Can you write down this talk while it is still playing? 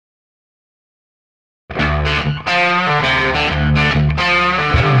We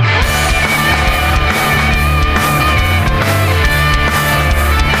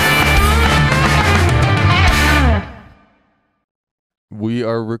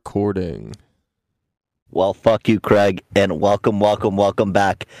are recording. Well, fuck you, Craig, and welcome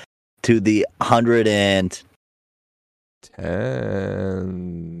back to the 110th.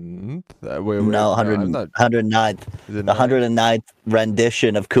 Wait, no, 109th. The 109th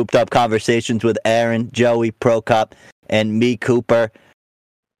rendition of Cooped Up Conversations with Aaron, Joey, Prokop, and me, Cooper.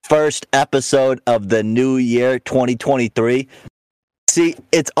 First episode of the new year, 2023. See,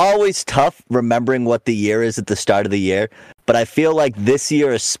 it's always tough remembering what the year is at the start of the year, but I feel like this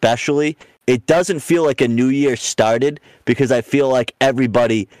year especially, it doesn't feel like a new year started because I feel like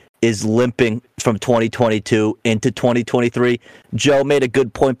everybody is limping from 2022 into 2023. Joe made a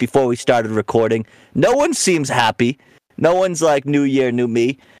good point before we started recording. No one seems happy. No one's like, new year, new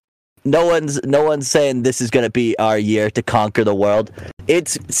me. No one's saying this is going to be our year to conquer the world. It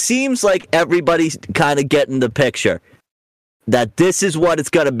seems like everybody's kind of getting the picture that this is what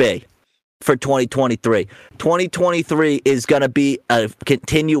it's going to be for 2023. 2023 is going to be a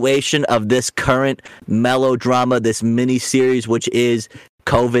continuation of this current melodrama, this mini-series, which is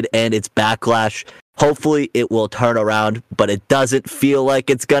COVID and its backlash. Hopefully it will turn around, but it doesn't feel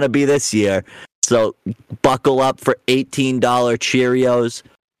like it's going to be this year. So buckle up for $18 Cheerios,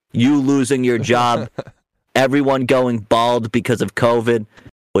 you losing your job, everyone going bald because of COVID,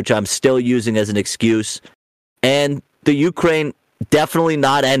 which I'm still using as an excuse, and the Ukraine definitely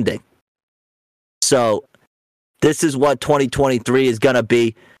not ending. So this is what 2023 is going to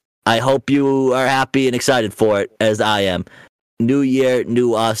be. I hope you are happy and excited for it, as I am. New year,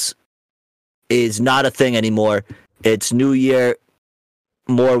 new us is not a thing anymore. It's new year,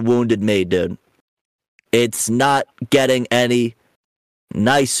 more wounded me, dude. It's not getting any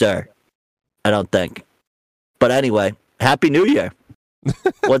nicer, I don't think. But anyway, Happy New Year.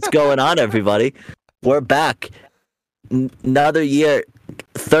 What's going on, everybody? We're back. Another year,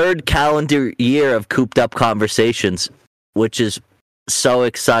 third calendar year of Cooped Up Conversations, which is so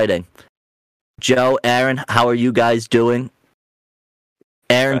exciting. Joe, Aaron, how are you guys doing?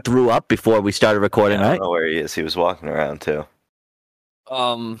 Aaron threw up before we started recording, right? I don't know where he is. He was walking around too.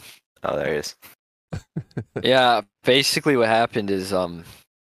 Oh, there he is. Yeah, basically what happened is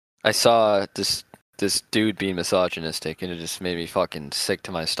I saw this dude being misogynistic, and it just made me fucking sick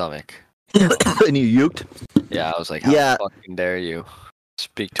to my stomach. And you uked? Yeah, I was like, how fucking dare you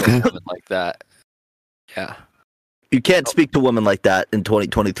speak to a woman like that? Yeah. You can't speak to women like that in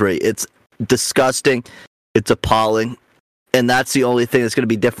 2023. It's disgusting. It's appalling. And that's the only thing that's going to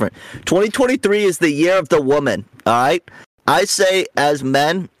be different. 2023 is the year of the woman, all right? I say as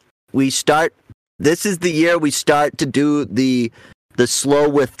men, this is the year we start to do the slow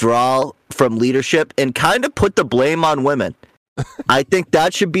withdrawal from leadership and kind of put the blame on women. I think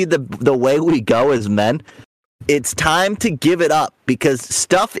that should be the way we go as men. It's time to give it up because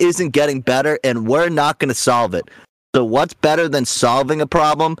stuff isn't getting better and we're not going to solve it. So what's better than solving a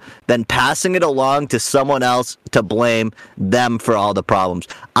problem than passing it along to someone else to blame them for all the problems?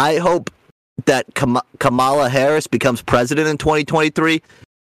 I hope that Kamala Harris becomes president in 2023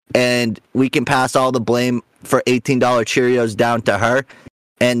 and we can pass all the blame for $18 Cheerios down to her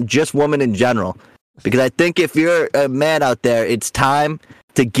and just women in general. Because I think if you're a man out there, it's time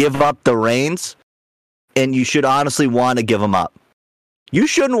to give up the reins, and you should honestly want to give them up. You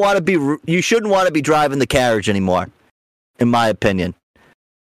shouldn't want to be driving the carriage anymore, in my opinion.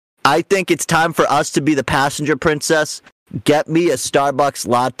 I think it's time for us to be the passenger princess. Get me a Starbucks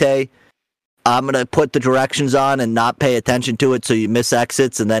latte. I'm going to put the directions on and not pay attention to it so you miss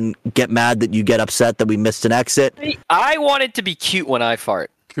exits and then get mad that you get upset that we missed an exit. I want it to be cute when I fart.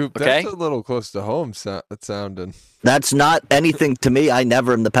 Coop, okay? That's a little close to home sounding. That's not anything to me. I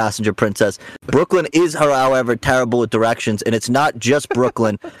never am the passenger princess. Brooklyn is, however, terrible with directions, and it's not just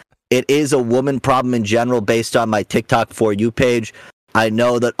Brooklyn. It is a woman problem in general based on my TikTok For You page. I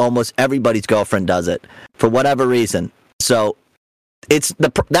know that almost everybody's girlfriend does it for whatever reason. So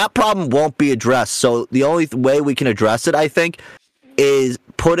that problem won't be addressed. So the only way we can address it, I think, is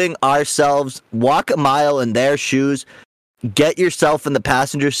putting ourselves, walk a mile in their shoes, get yourself in the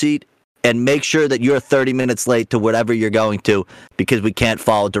passenger seat, and make sure that you're 30 minutes late to whatever you're going to because we can't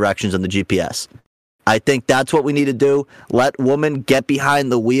follow directions on the GPS. I think that's what we need to do. Let women get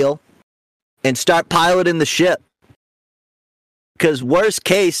behind the wheel and start piloting the ship. Because worst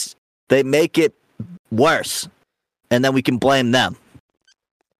case, they make it worse, and then we can blame them.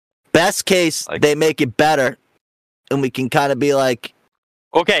 Best case, they make it better, and we can kind of be like...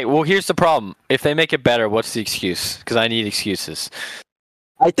 Okay, well, here's the problem. If they make it better, what's the excuse? Because I need excuses.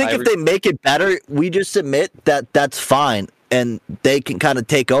 I think if they make it better, we just admit that that's fine, and they can kind of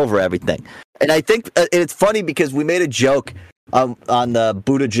take over everything. And I think it's funny because we made a joke on the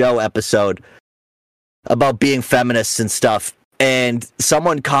Buddha Joe episode about being feminists and stuff, and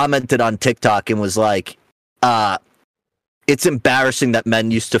someone commented on TikTok and was like, it's embarrassing that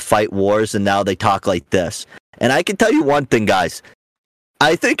men used to fight wars and now they talk like this. And I can tell you one thing, guys.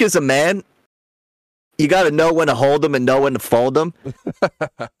 I think as a man, you got to know when to hold them and know when to fold them.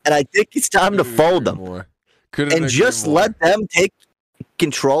 And I think it's time to fold them. And just let them take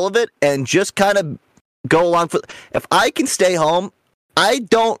control of it and just kind of go along for. If I can stay home, I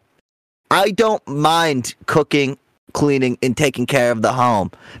don't mind cooking, cleaning, and taking care of the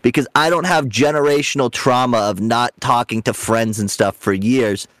home because I don't have generational trauma of not talking to friends and stuff for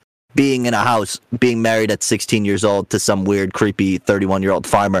years, being in a house, being married at 16 years old to some weird, creepy 31-year-old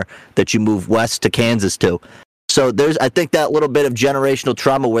farmer that you move west to Kansas to. So I think that little bit of generational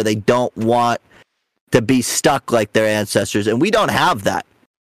trauma where they don't want to be stuck like their ancestors, and we don't have that.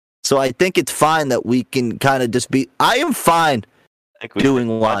 So I think it's fine that we can kind of just be. I am fine doing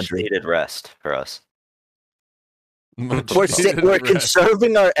laundry. Much needed rest for us. We're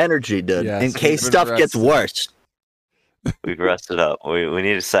conserving our energy, dude, in case stuff gets worse. We've rested up. We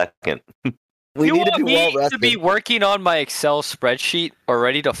need a second. We need to be well rested. To be working on my Excel spreadsheet or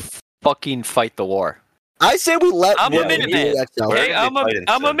ready to fucking fight the war. I say we let. I'm a Minuteman. Okay, I'm a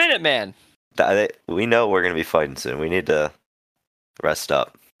Minuteman. We know we're gonna be fighting soon. We need to rest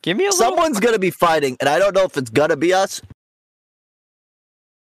up. Give me a. Someone's gonna be fighting, and I don't know if it's gonna be us.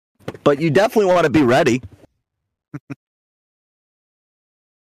 But you definitely want to be ready.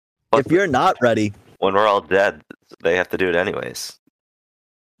 If you're not ready, when we're all dead, they have to do it anyways.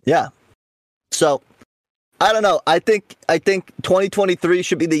 Yeah. So, I don't know. I think 2023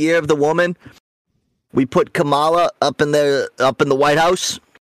 should be the year of the woman. We put Kamala up in the White House.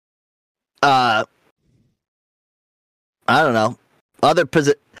 I don't know. Other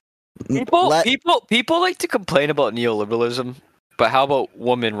people like to complain about neoliberalism, but how about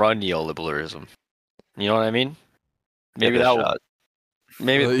woman-run neoliberalism? You know what I mean? Maybe we gotta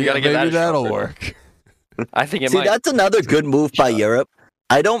get that. Maybe that'll work. I think it might. See, that's another good move by Europe.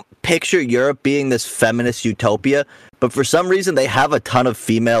 I don't picture Europe being this feminist utopia, but for some reason they have a ton of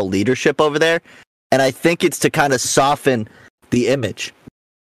female leadership over there, and I think it's to kind of soften the image.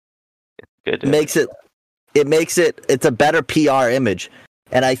 Good. It's a better PR image,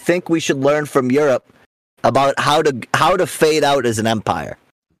 and I think we should learn from Europe about how to fade out as an empire,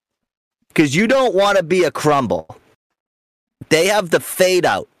 because you don't want to be a crumble. They have the fade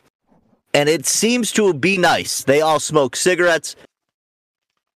out, and it seems to be nice. They all smoke cigarettes,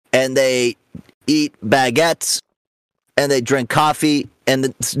 and they eat baguettes, and they drink coffee,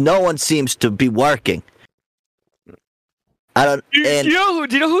 and no one seems to be working. Do you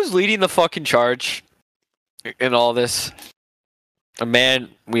know who's leading the fucking charge in all this? A man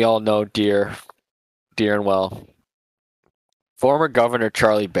we all know dear and well. Former Governor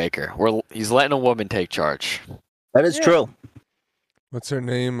Charlie Baker. He's letting a woman take charge. That is true. What's her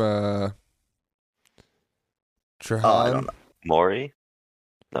name? I don't know. Maury?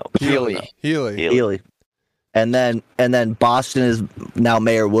 No. Healy. And then Boston is now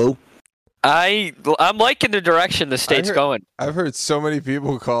Mayor Wu. I'm liking the direction the state's going. I've heard so many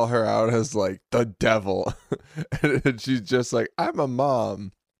people call her out as like the devil, and she's just like, I'm a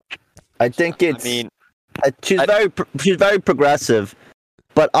mom. I think she's very progressive,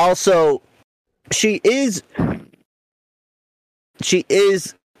 but also she is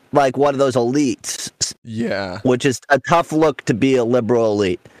like one of those elites. Yeah, which is a tough look to be a liberal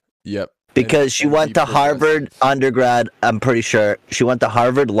elite. Yep. Because she went to Harvard undergrad, I'm pretty sure. She went to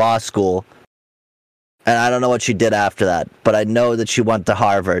Harvard Law School. And I don't know what she did after that, but I know that she went to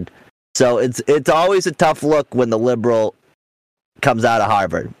Harvard. So it's always a tough look when the liberal comes out of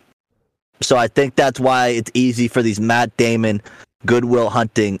Harvard. So I think that's why it's easy for these Matt Damon, Goodwill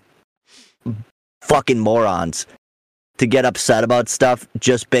Hunting fucking morons to get upset about stuff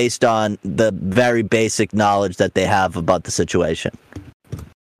just based on the very basic knowledge that they have about the situation.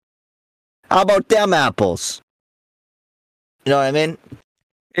 How about them apples? You know what I mean?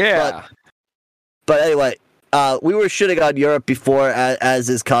 Yeah. But anyway, we were shitting on Europe before, as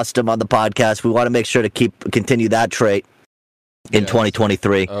is custom on the podcast. We want to make sure to continue that trait in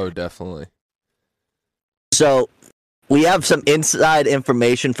 2023. Oh, definitely. So we have some inside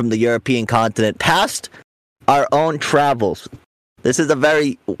information from the European continent past our own travels. This is a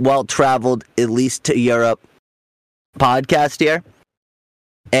very well-traveled, at least to Europe, podcast here.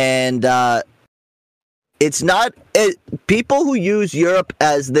 And it's not people who use Europe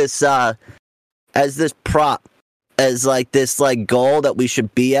as this prop, as like this like goal that we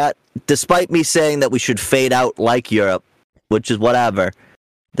should be at, despite me saying that we should fade out like Europe, which is whatever.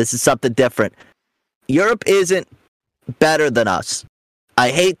 This is something different. Europe isn't better than us.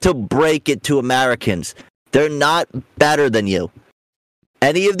 I hate to break it to Americans. They're not better than you.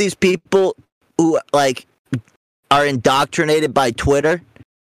 Any of these people who like are indoctrinated by Twitter,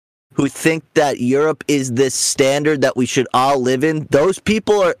 who think that Europe is this standard that we should all live in, those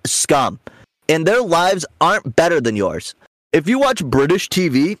people are scum. And their lives aren't better than yours. If you watch British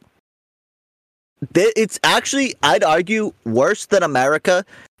TV, it's actually, I'd argue, worse than America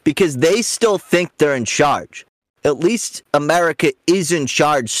because they still think they're in charge. At least America is in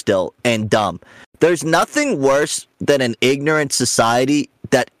charge still and dumb. There's nothing worse than an ignorant society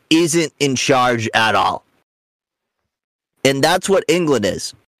that isn't in charge at all. And that's what England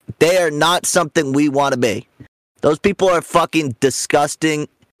is. They are not something we want to be. Those people are fucking disgusting,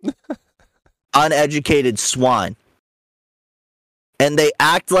 uneducated swine. And they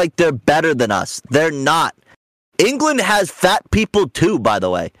act like they're better than us. They're not. England has fat people too, by the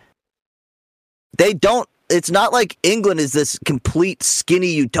way. They don't. It's not like England is this complete skinny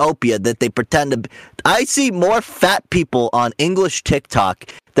utopia that they pretend to be. I see more fat people on English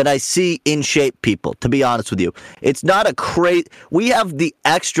TikTok than I see in shape people, to be honest with you. It's not a crazy. We have the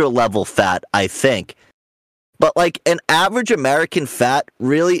extra level fat, I think. But like an average American fat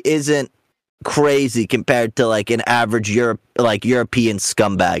really isn't crazy compared to like an average European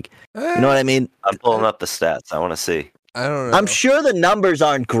scumbag. You know what I mean? I'm pulling up the stats. I want to see. I don't know. I'm sure the numbers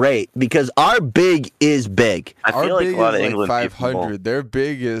aren't great because our big is big. I feel Our like big a lot is of England like people. 500. Their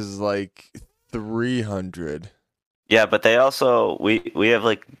big is like 300. Yeah, but they also we have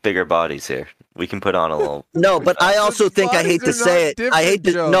like bigger bodies here. We can put on a little. No, but I also think I hate to say it. I hate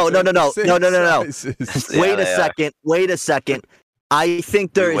to. No. Wait a second. I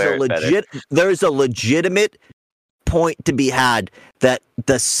think there is there's a legitimate point to be had that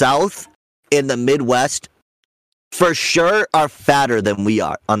the South and the Midwest for sure are fatter than we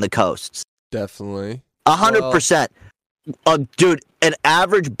are on the coasts. Definitely. 100%. Dude, an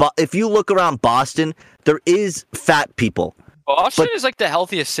average, if you look around Boston, there is fat people. Boston is like the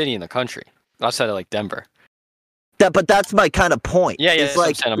healthiest city in the country, outside of like Denver. But that's my kind of point. Yeah, it's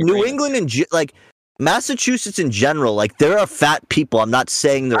like New England and like Massachusetts in general, like there are fat people. I'm not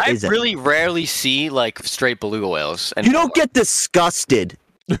saying there isn't. I really rarely see like straight beluga whales. You don't get disgusted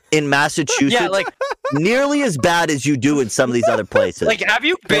in Massachusetts. Yeah, like nearly as bad as you do in some of these other places. Like, have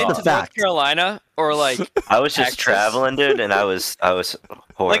you been to North Carolina or like? I was just Texas? Traveling, dude, and I was horrified.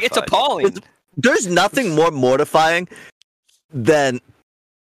 Like, it's appalling. There's nothing more mortifying than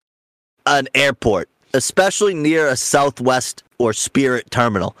an airport, especially near a Southwest or Spirit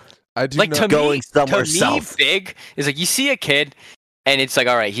terminal. I do like not to going me, somewhere to south. Me, big is like you see a kid. And it's like,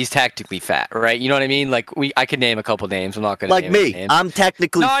 all right, he's technically fat, right? You know what I mean? Like I could name a couple names. I'm not gonna like name me. Names. I'm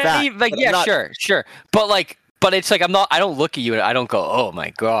technically fat. I mean, like yeah, sure. But it's like I don't look at you and I don't go, oh my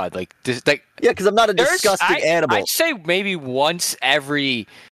god, like this, like yeah, because I'm not a disgusting animal. I'd say maybe once every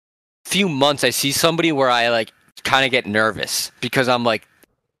few months I see somebody where I like kind of get nervous because I'm like,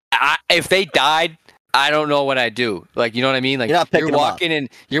 if they died, I don't know what I do. Like, you know what I mean? Like you're walking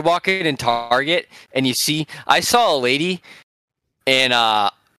in Target and you see. I saw a lady. And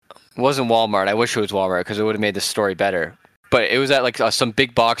it wasn't Walmart. I wish it was Walmart because it would have made the story better. But it was at like some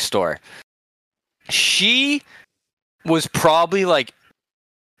big box store. She was probably like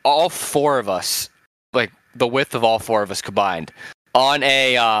all four of us, like the width of all four of us combined, on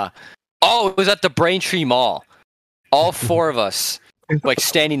a. It was at the Braintree Mall. All four of us, like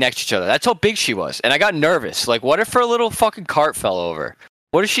standing next to each other. That's how big she was, and I got nervous. Like, what if her little fucking cart fell over?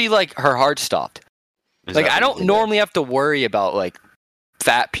 What if she like her heart stopped? Like, I don't normally have to worry about, like,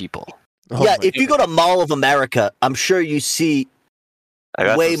 fat people. Yeah, if you go to Mall of America, I'm sure you see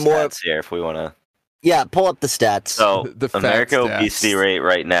way more. Here if we want to. Yeah, pull up the stats. So, the America stats. obesity rate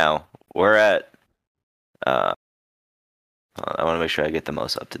right now, we're at. I want to make sure I get the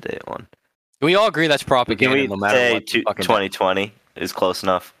most up to date one. Can we all agree that's propaganda? Can we no matter say what? 2020 is close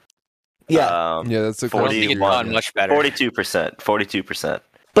enough? Yeah, yeah, that's a 41, much better. 42%.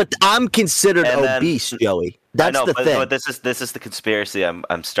 But I'm considered obese, Joey. That's the thing. But this is the conspiracy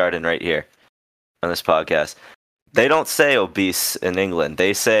I'm starting right here on this podcast. They don't say obese in England.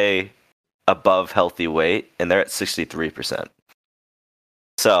 They say above healthy weight, and they're at 63%.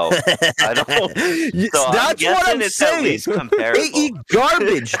 So I don't. So that's what I'm saying. At least comparable. They eat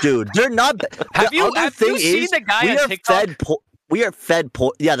garbage, dude. They're not. Have you seen the guy on TikTok? We are fed.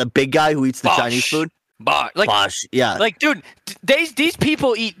 Yeah, the big guy who eats the Chinese food. Like, Bosh, yeah. like, dude, these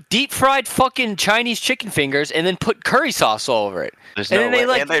people eat deep fried fucking Chinese chicken fingers and then put curry sauce all over it. There's And no then they, way.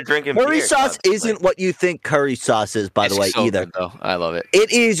 like, And they're drinking Curry beer sauce constantly. isn't what you think curry sauce is, by the It's way, so either. good, though. I love it.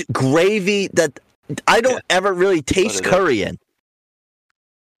 It is gravy that I don't ever really taste it is. curry in.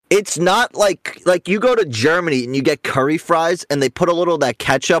 It's not like you go to Germany and you get curry fries and they put a little of that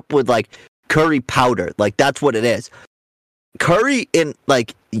ketchup with like curry powder. Like that's what it is. Curry in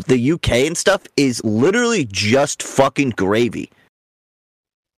like the UK and stuff is literally just fucking gravy.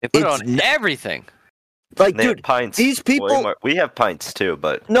 They put It's it on everything. Like, They have dude, pints. these way people. more- we have pints too,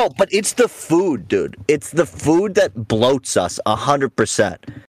 but No, but it's the food, dude. It's the food that bloats us 100%.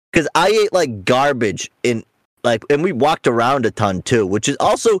 Because I ate like garbage and we walked around a ton too, which is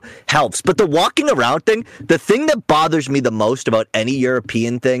also helps. But the walking around thing, the thing that bothers me the most about any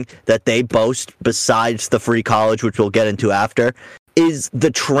European thing that they boast, besides the free college, which we'll get into after, is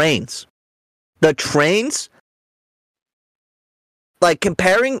the trains. The trains, like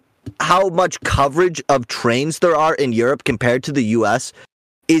comparing how much coverage of trains there are in Europe compared to the US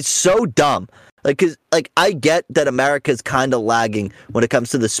is so dumb. Like, cause like I get that America's kind of lagging when it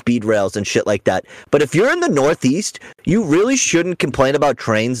comes to the speed rails and shit like that. But if you're in the Northeast, you really shouldn't complain about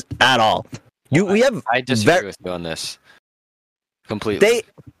trains at all. I disagree with you on this completely.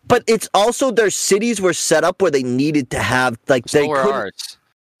 But it's also their cities were set up where they needed to have like So they were couldn't. ours.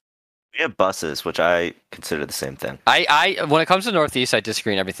 we have buses, which I consider the same thing. I when it comes to Northeast, I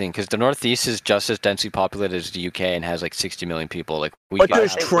disagree on everything because the Northeast is just as densely populated as the UK and has like 60 million people. Like we But got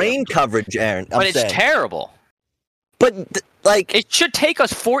there's out- train coverage, Aaron. but it's terrible. But like It should take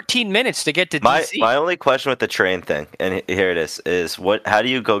us 14 minutes to get to My DC. my only question with the train thing, and here it is what? How do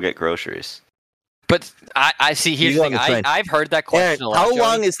you go get groceries? But I see. Here's You the go on thing. the train. I've heard that question Aaron, a lot. how Joey.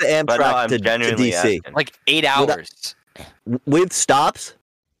 long is the But no, Amtrak I'm to genuinely DC? asking. Like 8 hours. With stops?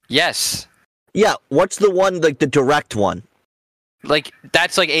 Yes. Yeah. What's the one like the direct one? Like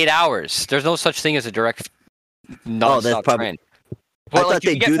that's like 8 hours. There's no such thing as a direct non-stop probably- train. I Well, like, thought you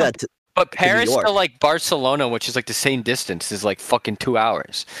they can get do from- that. But Paris York. to like Barcelona, which is like the same distance, is like fucking 2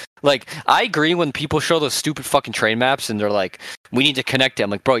 hours. Like I agree when people show those stupid fucking train maps and they're like, "We need to connect it." I'm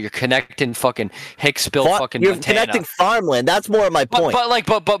like, "Bro, you're connecting fucking Hicksville, fucking You're Montana." connecting farmland. That's more of my point.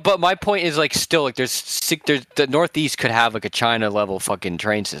 But my point is like still like there's the Northeast could have like a China level fucking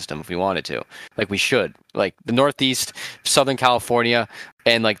train system if we wanted to. Like we should. Like the Northeast, Southern California,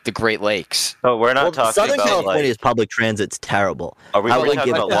 and like the Great Lakes. Oh, we're not Well, talking Southern about California's public transit's terrible. Are we I really would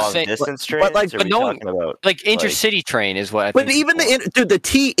talking give about it- long Saying- distance but, trains? like, or are but we no one- talking about Like intercity train is what I But think. even the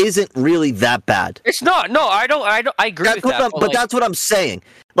T isn't really that bad. it's not. No, I don't. I agree That's with what that. I'm, but but like, that's what I'm saying.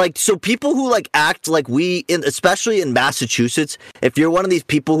 Like, so people who like act like especially in Massachusetts, if you're one of these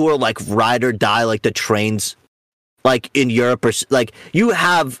people who are like ride or die, like the trains, like in Europe or like you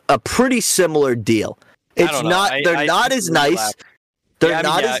have a pretty similar deal. I It's don't know. not. They're I not as disagree with nice. that. They're Yeah, I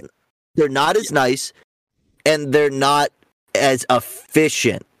mean, not yeah. as. They're not as nice, and they're not as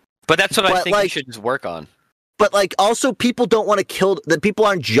efficient. But that's what I But, think we like- should just work on. But like, also, people don't want to kill. The people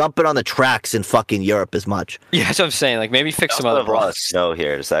aren't jumping on the tracks in fucking Europe as much. Yeah, that's what I'm saying. Like maybe fix some also other have a lot of blocks. snow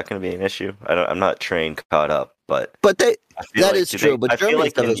here? Is that going to be an issue? I'm not train caught up, but But I feel that like, is do true. they- But I feel Germany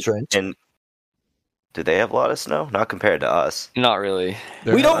like still in- has trains. do they have a lot of snow? Not compared to us. Not really.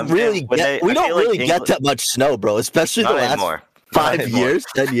 We don't I'm really saying, but get. I we don't feel like really get England- that much snow, bro. Especially Not the last anymore. Not 5 anymore. years,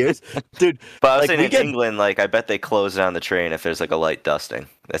 10 years, dude. But I was Like, saying we in get- England, like I bet they close down the train if there's like a light dusting.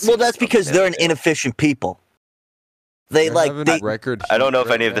 Well, that's because they're an inefficient people. They They're like having they. record I don't know heat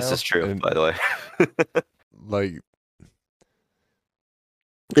if any right of this now, is true, and, by the way. like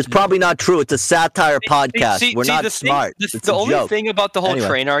It's probably not true. It's a satire podcast. We're not the thing- smart. The, It's the a only joke. thing about the whole Anyway.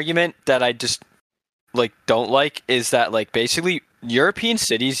 train argument that I just like don't like is that like basically European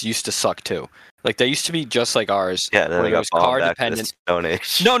cities used to suck too. Like they used to be just like ours. Yeah, then where they it got was bombed car back to the dependent. Stone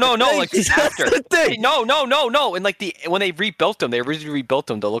Age. No, like That's after. the thing. No. And like when they rebuilt them, they originally rebuilt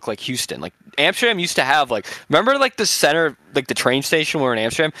them to look like Houston. Like Amsterdam used to have like remember like the center, like the train station where in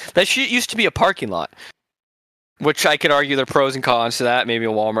Amsterdam, that shit used to be a parking lot. Which I could argue there are pros and cons to that. Maybe a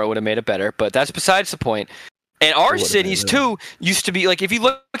Walmart would have made it better, but that's besides the point. And our would've cities made it too used to be like if you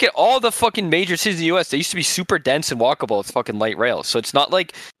look at all the fucking major cities in the US, they used to be super dense and walkable with fucking light rails. So it's not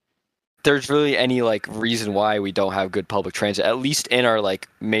like there's really any like reason why we don't have good public transit, at least in our like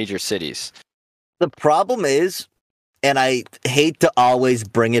major cities. The problem is, and I hate to always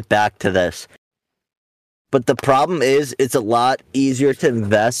bring it back to this, but the problem is it's a lot easier to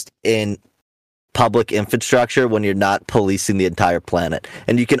invest in public infrastructure when you're not policing the entire planet.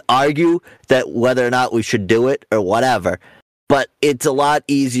 And you can argue that whether or not we should do it or whatever, but it's a lot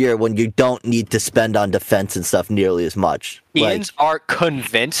easier when you don't need to spend on defense and stuff nearly as much. Like, Ians are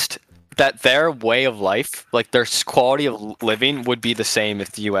convinced that their way of life, like their quality of living, would be the same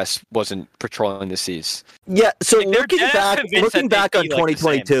if the U.S. wasn't patrolling the seas. Yeah. So Like, they're looking dead back convinced that on they'd be, like, the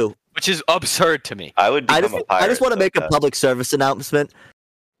same. 2022, Which is absurd to me. I would I become just a pirate. I just want to make a public service announcement.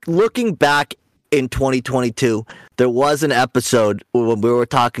 Looking back in 2022, there was an episode when we were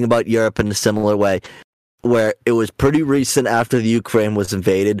talking about Europe in a similar way, where it was pretty recent after the Ukraine was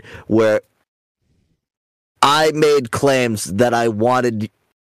invaded, where I made claims that I wanted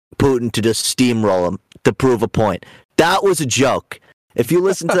Putin to just steamroll him to prove a point. That was a joke. If you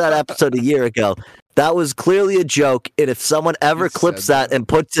listen to that episode a year ago, that was clearly a joke. And if someone ever You clips said that and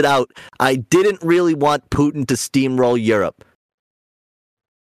puts it out, I didn't really want Putin to steamroll Europe.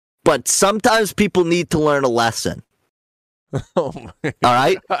 But sometimes people need to learn a lesson. Oh my All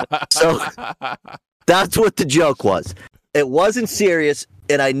right? So that's what the joke was. It wasn't serious,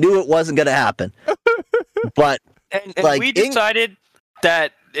 and I knew it wasn't going to happen. But And like, we decided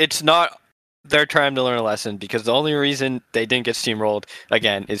that it's not their time to learn a lesson, because the only reason they didn't get steamrolled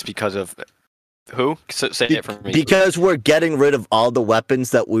again is because of who? Say it for me. because we're getting rid of all the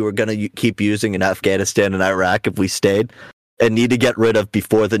weapons that we were going to keep using in Afghanistan and Iraq if we stayed, and need to get rid of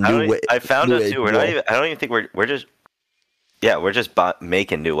before the new. I found new out too. We're not even, I don't even think we're just. Yeah, we're just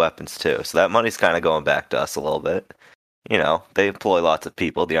making new weapons too. So that money's kind of going back to us a little bit. You know, they employ lots of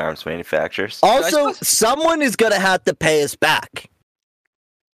people, the arms manufacturers. Also, someone is going to have to pay us back.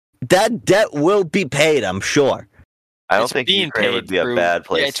 That debt will be paid, I'm sure. I don't It's think being Ukraine paid would be a through- bad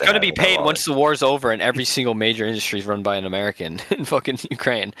place. Yeah, it's to going to have be in the paid long once the war's over and every single major industry is run by an American in fucking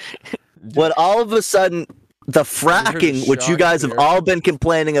Ukraine. When all of a sudden the fracking, which you guys have all been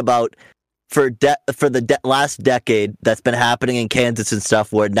complaining about for the last decade, that's been happening in Kansas and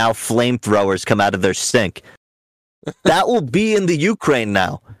stuff, where now flamethrowers come out of their sink, that will be in the Ukraine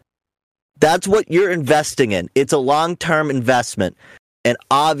now. That's what you're investing in. It's a long-term investment, and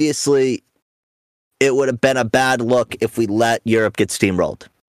obviously, it would have been a bad look if we let Europe get steamrolled.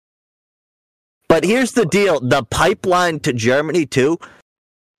 But here's the deal: the pipeline to Germany too.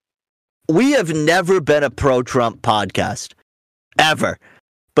 We have never been a pro-Trump podcast, ever.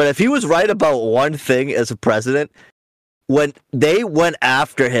 But if he was right about one thing as a president, when they went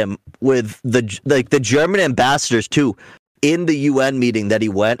after him with the German ambassadors too, in the UN meeting that he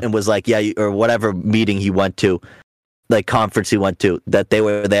went and was like, yeah, or whatever meeting he went to, like conference he went to, that they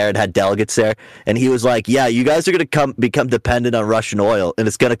were there and had delegates there, and he was like, yeah, you guys are gonna become dependent on Russian oil, and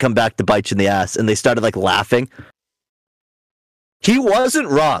it's gonna come back to bite you in the ass. And they started like laughing. He wasn't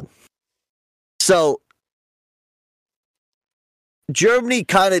wrong. So Germany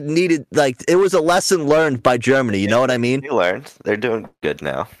kind of needed, like, it was a lesson learned by Germany. You know what I mean? You learned. They're doing good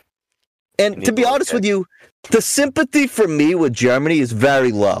now. And to be honest with you, the sympathy for me with Germany is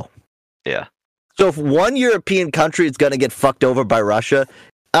very low. Yeah. So if one European country is going to get fucked over by Russia,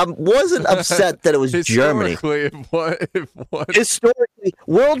 I wasn't upset that it was Germany. Historically,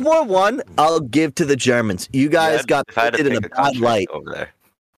 World War I, I'll give to the Germans. You guys got painted in a bad light over there.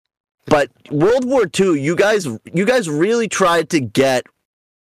 But World War II, you guys really tried to get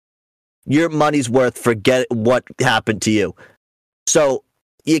your money's worth for what happened to you. So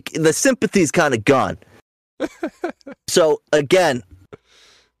the sympathy's kind of gone. So again,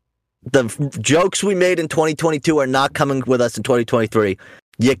 the jokes we made in 2022 are not coming with us in 2023.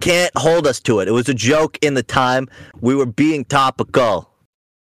 You can't hold us to it. It was a joke in the time we were being topical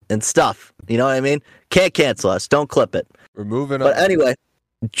and stuff. You know what I mean? Can't cancel us. Don't clip it. We're moving But on. anyway,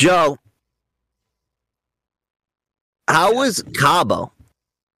 Joe, how was Cabo?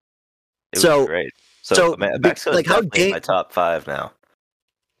 It was So- great. so, So Mexico's like, how definitely in my top 5 now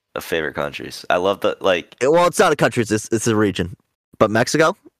of favorite countries. I love the Well, it's not a country; it's a region. But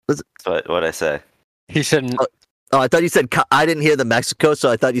Mexico? what I say. He said, Oh, I thought you said. I didn't hear the Mexico,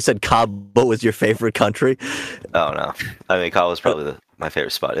 so I thought you said Cabo was your favorite country. Oh no, I mean Cabo's probably my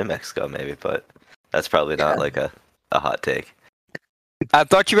favorite spot in Mexico, maybe, but that's probably not like a hot take. I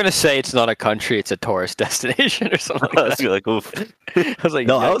thought you were going to say it's not a country, it's a tourist destination or something I like was that. like, oof. I was like,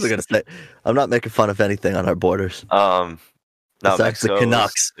 No, I yikes. wasn't gonna say. I'm not making fun of anything on our borders. No, Besides the Mexico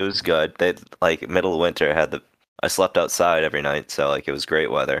Canucks. it was good. They like middle of winter I slept outside every night, so like it was great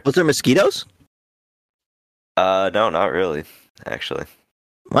weather. Was there mosquitoes? No, not really, actually.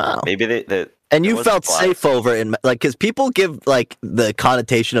 Wow. Maybe they And you was felt flies. safe over in because people give like the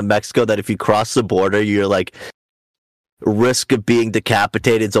connotation of Mexico that if you cross the border, you're like risk of being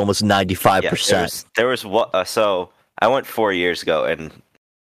decapitated is almost 95%. There was what? So I went 4 years ago, and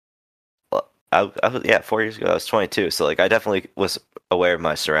I was 4 years ago. I was 22, so like I definitely was aware of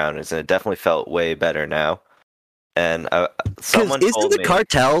my surroundings, and it definitely felt way better now. And someone Isn't told the me,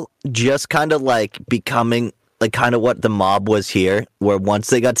 cartel just kind of like becoming like kind of what the mob was here, where once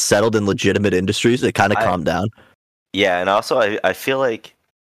they got settled in legitimate industries, it kind of calmed down. Yeah, and also I feel like,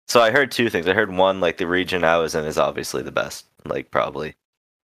 so I heard two things. I heard one, like the region I was in is obviously the best, like probably.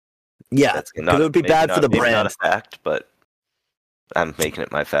 Yeah, That's because it would be bad for the maybe brand. Not a fact, but I'm making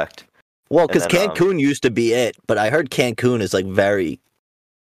it my fact. Well, because And then, Cancun used to be it, but I heard Cancun is like very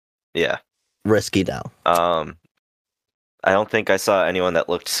Yeah. risky now. I don't think I saw anyone that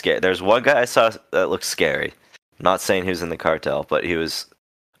looked scary. There's one guy I saw that looked scary. I'm not saying he was in the cartel, but he was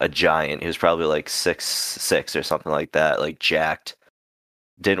a giant. He was probably like 6'6" or something like that, like jacked.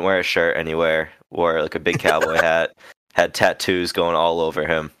 Didn't wear a shirt anywhere. Wore like a big cowboy hat. Had tattoos going all over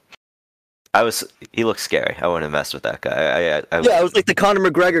him. He looked scary. I wouldn't have messed with that guy. Yeah, it was like the Conor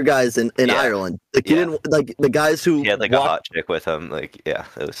McGregor guys in Yeah. Ireland. Like Yeah. you didn't like the guys who He had like a hot chick with him. Like, yeah,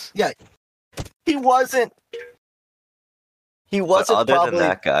 it was. He wasn't. He But wasn't other probably. than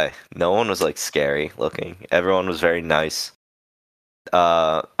that guy, no one was like scary looking. Everyone was very nice.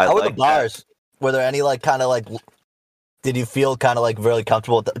 I How were the liked that- bars? Were there any like kind of like? Did you feel kind of like really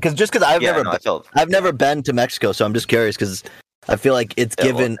comfortable? Because I've Yeah, never no, I felt. I've never been to Mexico, so I'm just curious because I feel like it's Yeah,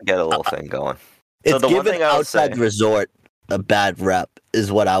 given get a little thing going. it's the one given thing I would outside say- resort a bad rep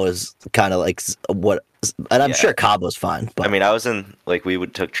is what I was kind of like what, and I'm Yeah. sure Cabo's fine. But I mean, I was in like we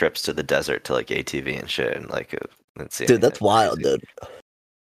would took trips to the desert to like ATV and shit, and like didn't see dude, that's anything wild, crazy. dude.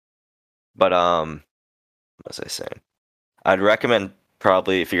 But what was I saying? I'd recommend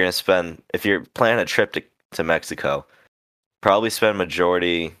probably if you're planning a trip to Mexico, probably spend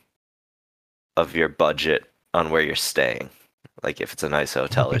majority of your budget on where you're staying. Like if it's a nice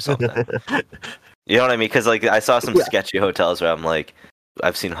hotel or something. You know what I mean? Because like I saw some Yeah. sketchy hotels where I'm like,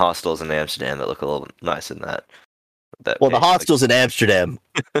 I've seen hostels in Amsterdam that look a little nicer than that. Well, the pay, like- hostels in Amsterdam,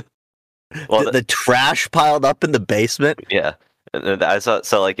 well, the trash piled up in the basement. yeah. And I saw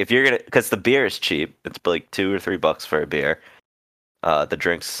so like if you're gonna because the beer is cheap, it's like $2 or $3 for a beer. The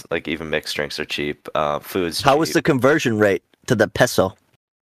drinks, like even mixed drinks, are cheap. Food's How cheap. was the conversion rate to the peso?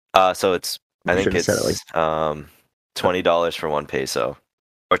 So it's I You think should've it's said it like- $20 for 1 peso,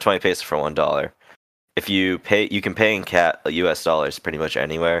 or 20 pesos for $1. If you pay, you can pay in US dollars pretty much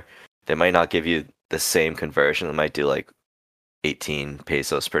anywhere. They might not give you the same conversion. They might do like 18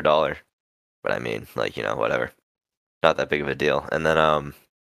 pesos per dollar, but I mean, like whatever, not that big of a deal. And then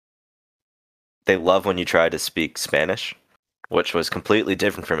they love when you try to speak Spanish, which was completely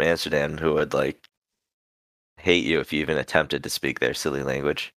different from Amsterdam, who would like hate you if you even attempted to speak their silly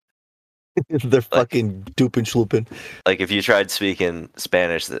language. They're fucking duping schlooping. Like if you tried speaking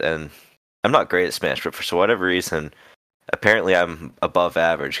Spanish, and I'm not great at Spanish, but for whatever reason, apparently I'm above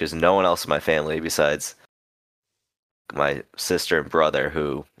average because no one else in my family besides my sister and brother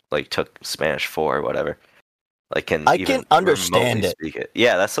who like took Spanish 4 or whatever, like I even can understand remotely it. speak it.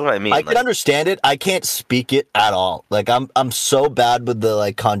 Yeah, that's what I mean. I like, can understand it. I can't speak it at all. Like I'm so bad with the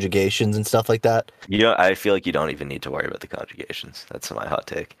like conjugations and stuff like that. I feel like you don't even need to worry about the conjugations. That's my hot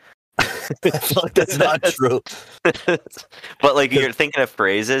take. I feel like that's not true. But like you're thinking of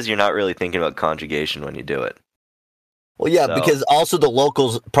phrases, you're not really thinking about conjugation when you do it. Well, yeah, So- because also the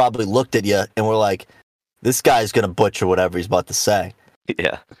locals probably looked at you and were like, "This guy's gonna butcher whatever he's about to say."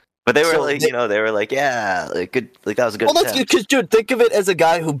 Yeah. But they were So like, they- they were like, yeah, like good, like that was a good. Well, that's attempt. because, dude, think of it as a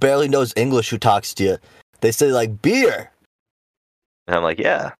guy who barely knows English who talks to you. They say like beer, And I'm like,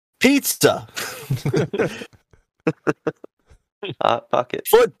 yeah, pizza, hot pocket.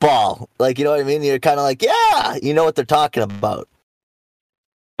 football. Like, you know what I mean? You're kind of like, yeah, you know what they're talking about.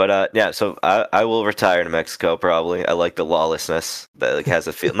 But yeah, so I will retire to Mexico probably. I like the lawlessness that like has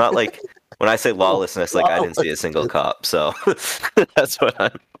a feel. Not like when I say lawlessness, like I didn't see a single cop. So that's what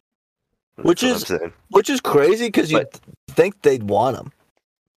I'm. Which that's what is- I'm saying. Which is crazy because you But- think they'd want him.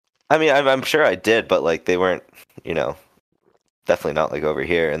 I mean, I'm sure I did, but like they weren't, definitely not like over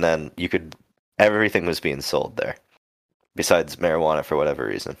here. And then everything was being sold there, besides marijuana for whatever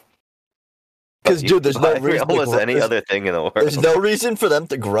reason. Because, But you dude, there's can no buy reason. almost any other thing in the world. There's no reason for them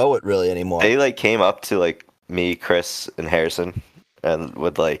to grow it really anymore. They like came up to like me, Chris, and Harrison, and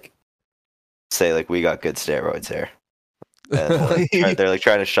would like say like we got good steroids here. And they're like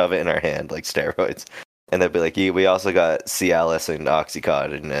trying to shove it in our hand like steroids, and they'd be like, yeah, we also got Cialis and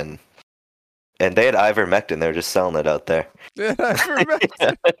Oxycontin, and they had ivermectin. They were just selling it out there. Yeah, I remember.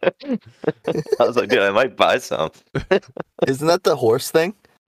 I was like, dude, I might buy some. Isn't that the horse thing?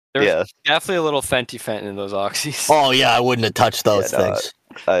 There's Yeah, definitely a little fenty in those oxys. Oh yeah, I wouldn't have touched those Yeah, no, things.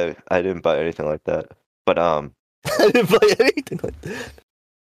 I didn't buy anything like that. But I didn't buy anything like that.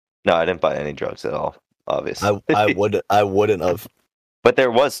 no, I didn't buy any drugs at all. Obviously, I wouldn't have. But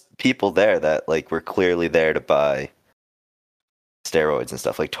there was people there that like were clearly there to buy steroids and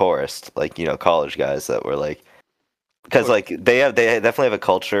stuff, like tourists, like college guys that were like, because like they definitely have a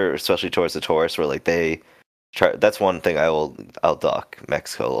culture, especially towards the tourists, where like they try. That's one thing I'll dock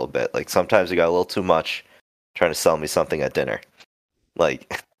Mexico a little bit. Like sometimes you got a little too much trying to sell me something at dinner.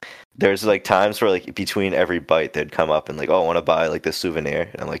 Like there's like times where like between every bite they'd come up and like, oh, I want to buy like this souvenir,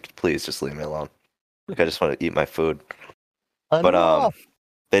 and I'm like, please just leave me alone. Like I just want to eat my food. But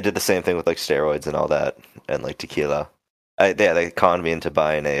they did the same thing with like steroids and all that, and like tequila. They conned me into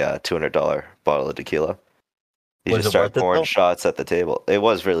buying a $200 bottle of tequila. You just start pouring shots at the table. It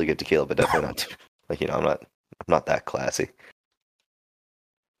was really good tequila, but definitely not like I'm not that classy.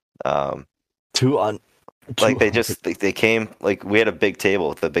 Like they came, like we had a big table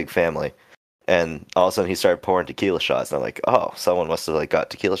with a big family, and all of a sudden he started pouring tequila shots, and I'm like, oh, someone must have like got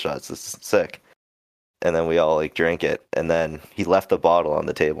tequila shots. This is sick. And then we all like drank it, and then he left the bottle on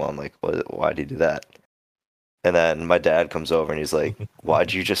the table. I'm like, why'd he do that? And then my dad comes over and he's like,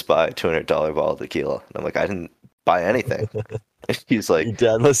 why'd you just buy a $200 bottle of tequila? And I'm like, I didn't buy anything. He's like, your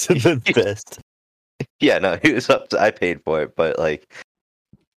dad must have been pissed. Yeah, no, he was I paid for it, but like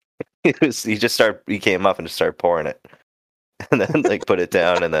he came up and just started pouring it. And then like put it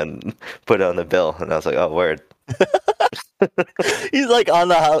down and then put it on the bill. And I was like, oh, word. He's like on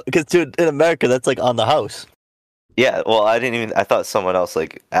the house, because dude, in America that's like on the house. Yeah, well, I thought someone else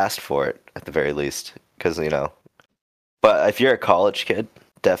like asked for it at the very least, because but if you're a college kid,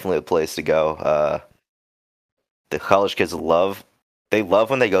 definitely a place to go. The college kids love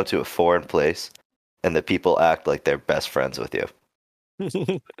when they go to a foreign place and the people act like they're best friends with you.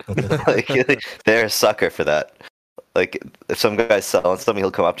 Like they're a sucker for that. Like if some guy's selling something,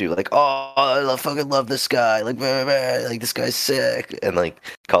 he'll come up to you like, "Oh, I fucking love this guy! Like, blah, blah, blah. Like this guy's sick!" And like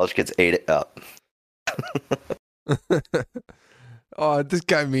college kids ate it up. Oh, this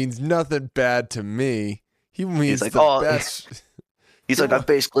guy means nothing bad to me. He means like, the best. He's like, I'm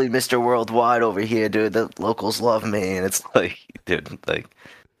basically Mr. Worldwide over here, dude. The locals love me, and it's like, dude, like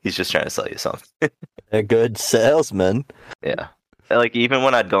he's just trying to sell you something. They're good salesmen. Yeah, like even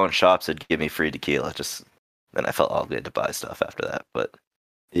when I'd go in shops, it'd give me free tequila. Just then I felt obligated to buy stuff after that. But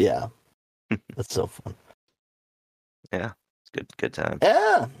yeah, that's so fun. Yeah, it's good time.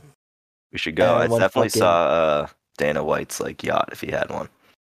 Yeah, we should go. I definitely saw Dana White's like yacht if he had one.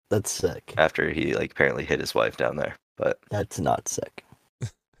 That's sick. After he like apparently hit his wife down there, but that's not sick.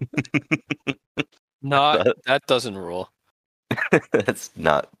 That doesn't rule. That's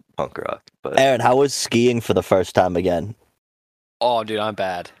not punk rock. But Aaron, how was skiing for the first time again? Oh, dude, I'm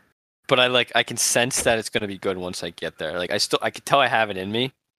bad. But I can sense that it's gonna be good once I get there. Like I can tell I have it in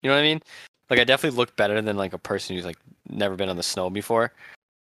me. You know what I mean? Like I definitely look better than like a person who's like never been on the snow before.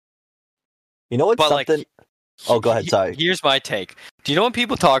 You know what's something? Like, oh, go ahead. Sorry. Here's my take. Do you know when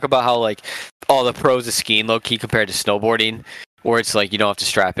people talk about how like all the pros of skiing low key compared to snowboarding, where it's like you don't have to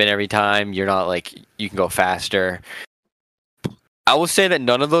strap in every time, you're not like you can go faster. I will say that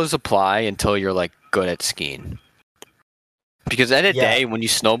none of those apply until you're like good at skiing. Because at the end of the day, when you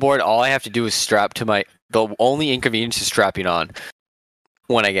snowboard, all I have to do is strap to the only inconvenience is strapping on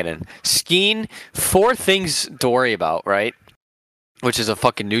when I get in. Skiing, 4 things to worry about, right? Which is a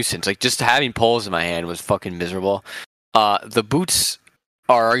fucking nuisance. Like just having poles in my hand was fucking miserable. The boots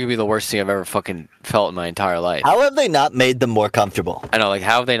are arguably the worst thing I've ever fucking felt in my entire life. How have they not made them more comfortable? I know, like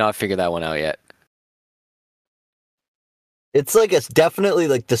how have they not figured that one out yet? It's definitely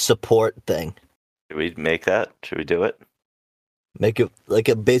like the support thing. Should we make that? Should we do it? Make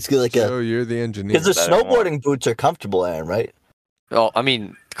it basically like so you're the engineer. Because the snowboarding boots are comfortable, Aaron, right? Oh, I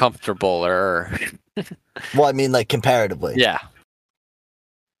mean, comfortable-er. Well, I mean, like comparatively. Yeah.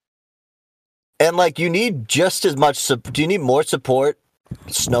 And like, you need just as much. Do you need more support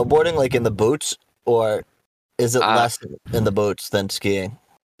snowboarding, like in the boots, or is it less in the boots than skiing?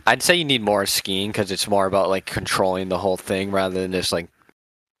 I'd say you need more skiing because it's more about like controlling the whole thing rather than just like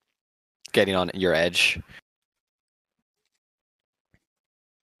getting on your edge.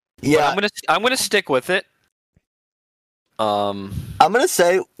 Yeah, but I'm gonna stick with it. I'm gonna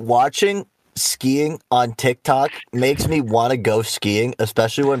say watching skiing on TikTok makes me want to go skiing,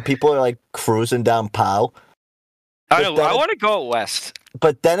 especially when people are like cruising down Powell. I want to go west.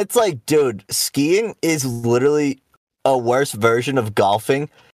 But then it's like, dude, skiing is literally a worse version of golfing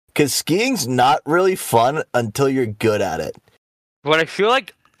because skiing's not really fun until you're good at it. But I feel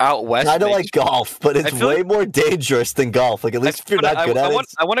like out west, I don't like golf, but it's way more dangerous than golf. Like at least if you're not good at it.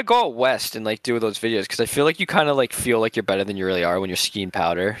 I want to go out west and like do those videos because I feel like you kind of like feel like you're better than you really are when you're skiing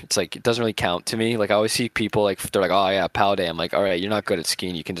powder. It's like it doesn't really count to me. Like I always see people like they're like, oh yeah, pow day. I'm like, all right, you're not good at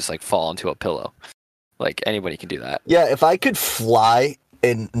skiing. You can just like fall into a pillow. Like anybody can do that. Yeah, if I could fly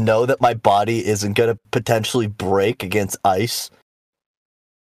and know that my body isn't gonna potentially break against ice,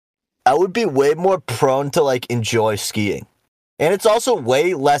 I would be way more prone to like enjoy skiing. And it's also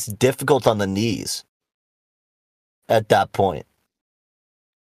way less difficult on the knees at that point.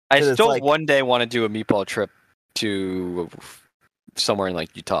 I 'Cause it's still like- one day want to do a meatball trip to somewhere in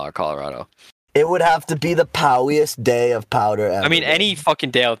like Utah or Colorado. It would have to be the powiest day of powder ever. I mean, dude. any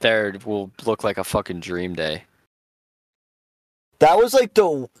fucking day out there will look like a fucking dream day. That was like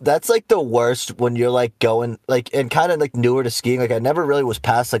that's like the worst when you're like going like and kind of like newer to skiing. Like I never really was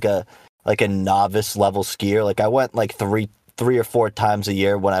past like a novice level skier. Like I went like three or four times a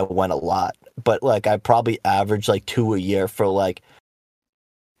year when I went a lot, but like I probably averaged like 2 a year for like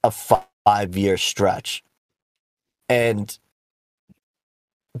a 5-year stretch. And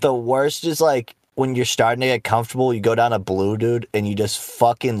the worst is like when you're starting to get comfortable, you go down a blue, dude, and you just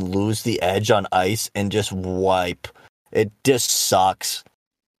fucking lose the edge on ice and just wipe. It just sucks.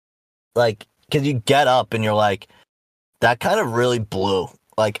 Like, because you get up and you're like, that kind of really blew.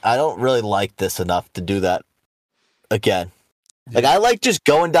 Like, I don't really like this enough to do that again. Like, I like just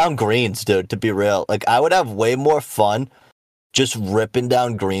going down greens, dude, to be real. Like, I would have way more fun just ripping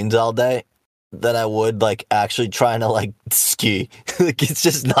down greens all day than I would, like, actually trying to, like, ski. Like, it's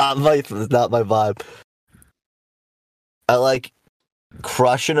just not my vibe. I like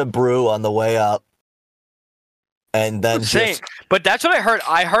crushing a brew on the way up. And then Insane. But that's what I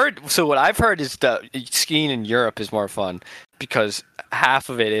heard. So what I've heard is that skiing in Europe is more fun because half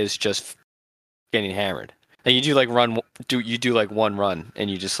of it is just getting hammered. And you do like one run and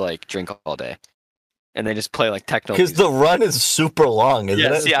you just like drink all day. And they just play like techno. Because the run is super long, isn't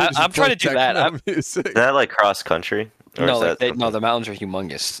yeah, it? see, I'm trying to do that. Is that like cross country? Or No, is like that the mountains are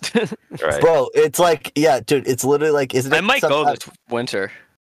humongous. right? Bro, it's like, yeah, dude, it's literally like, isn't it? I might go sometimes- this winter.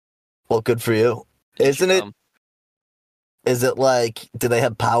 Well, good for you. Isn't it? Is it like, do they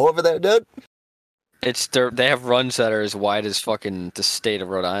have pow over there, dude? They have runs that are as wide as fucking the state of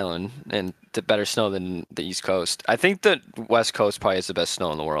Rhode Island and the better snow than the East Coast. I think the West Coast probably has the best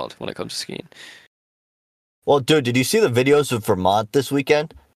snow in the world when it comes to skiing. Well, dude, did you see the videos of Vermont this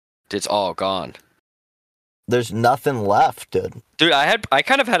weekend? It's all gone. There's nothing left, dude. Dude, I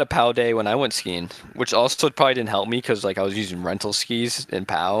kind of had a POW day when I went skiing, which also probably didn't help me because like I was using rental skis in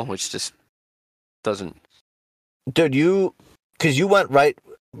POW, which just doesn't. Dude, because you went right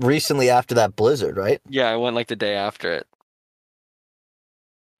recently after that blizzard, right? Yeah, I went like the day after it.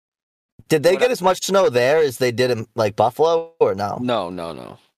 Did they get as much snow there as they did in like Buffalo, or no?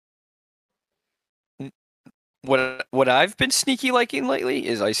 No. What I've been sneaky liking lately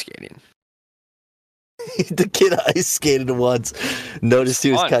is ice skating. The kid ice skated once. Noticed he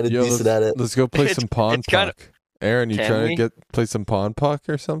was fun. kind of Yo, decent at it. Let's go play It's- some pond it's kinda- puck. Aaron, you Can trying to we? play some pond puck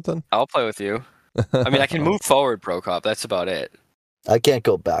or something? I'll play with you. I mean, I can move forward, Pro Cop. That's about it. I can't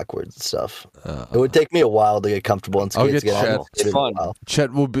go backwards and stuff. It would take me a while to get comfortable on I'll skates get again. I haven't Chet. skated in a Fun. while.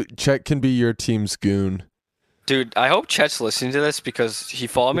 Chet can be your team's goon. Dude, I hope Chet's listening to this because he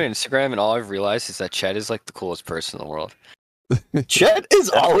followed me on Instagram and all I've realized is that Chet is like the coolest person in the world. Chet has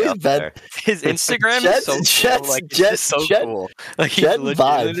always Up been. there. His Instagram Chet- is so Chet's- cool. Like, it's Chet- just so Chet- cool. Like, he's Chet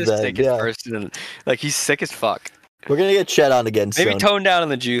legitimately vibes, the man, sickest yeah. person. Like, he's sick as fuck. We're gonna get Chet on again Maybe soon. tone down on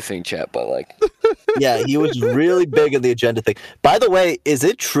the Jew thing, Chet, but like, Yeah, he was really big in the agenda thing. By the way, is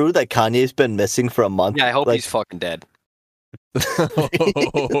it true that Kanye's been missing for a month? yeah, I hope Like, he's fucking dead.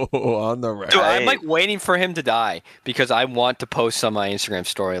 On the rack. Dude, I'm Right. like waiting for him to die because I want to post on my Instagram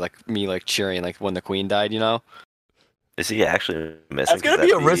story, like me, like cheering, like when the Queen died, you know? Is he actually missing? that's gonna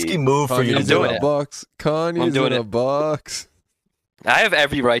be a risky move for you to Kanye's do. in doing a it. box. Kanye's doing in a it. box. I have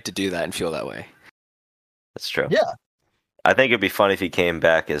every right to do that and feel that way. That's true. Yeah. I think it'd be funny if he came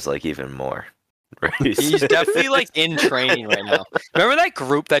back as like even more. He's definitely like in training right now. Remember that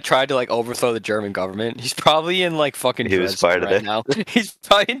group that tried to like overthrow the German government? He's probably in like fucking He was Dresden part of right it. now. He's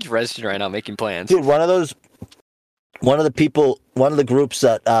probably in Dresden right now making plans. Dude, one of the groups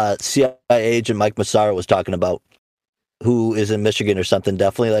that CIA agent Mike Massaro was talking about, who is in Michigan or something,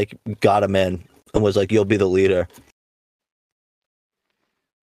 definitely like got him in and was like, "You'll be the leader."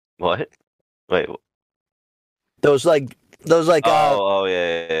 What? Wait. Those like Yeah.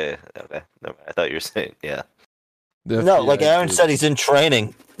 Okay. Never mind. I thought you were saying yeah. The no, FBI like Aaron dude. said, he's in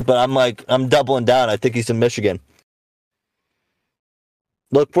training, but I'm doubling down. I think he's in Michigan.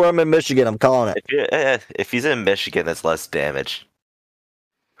 Look for him in Michigan. I'm calling it. If he's in Michigan, that's less damage.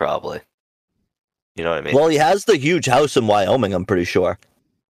 Probably. You know what I mean? Well, he has the huge house in Wyoming. I'm pretty sure.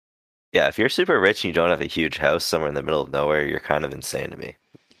 Yeah. If you're super rich and you don't have a huge house somewhere in the middle of nowhere, you're kind of insane to me.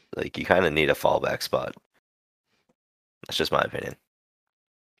 Like you kind of need a fallback spot. That's just my opinion.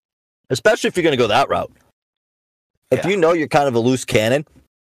 Especially if you're going to go that route. If Yeah. you know you're kind of a loose cannon,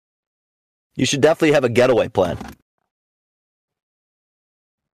 you should definitely have a getaway plan.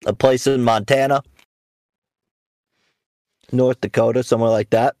 a place in Montana, North Dakota, somewhere like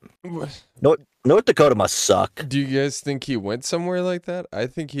that. North Dakota must suck. Do you guys think he went somewhere like that? I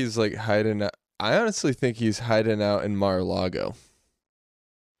think he's like hiding out. I honestly think he's hiding out in Mar-a-Lago.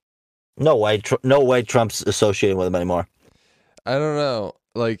 No way. No way. Trump's associating with him anymore. I don't know.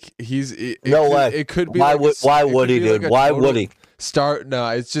 Like No way. It could be. Why like would? Why would he, dude? Like Why would he? No,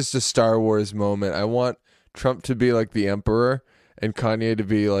 it's just a Star Wars moment. I want Trump to be like the Emperor and Kanye to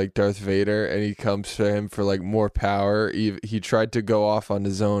be like Darth Vader, and he comes to him for like more power. He tried to go off on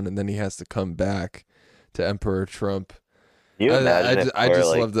his own, and then he has to come back to Emperor Trump. Can you imagine?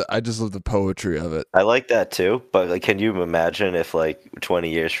 I just love the poetry of it. I like that too, but like, can you imagine if like 20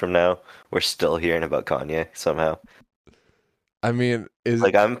 years from now we're still hearing about Kanye somehow? I mean,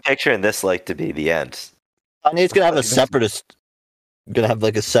 Like, I'm picturing this like to be the end. Kanye's gonna have a separatist. Gonna have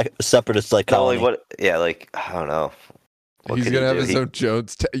like a separatist like No, colony. like what? Yeah, like I don't know. What he's could gonna he have do? his own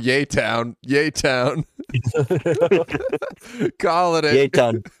Jones, Yay Town, call it. Yay,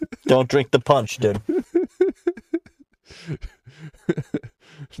 town. Don't drink the punch, dude.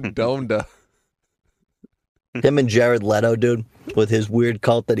 Donda. Him and Jared Leto, dude, with his weird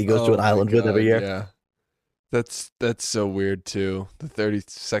cult that he goes to an Oh my island with every God, year. Yeah, that's so weird too. The 30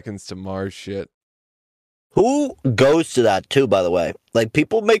 seconds to Mars shit. Who goes to that too, by the way? Like,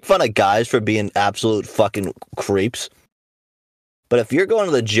 people make fun of guys for being absolute fucking creeps. But if you're going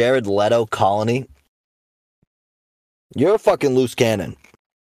to the Jared Leto colony, you're a fucking loose cannon.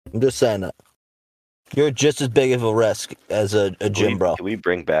 I'm just saying that. You're just as big of a risk as a gym bro. Can we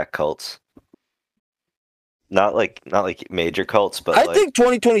bring back cults? Not like major cults, but I like, think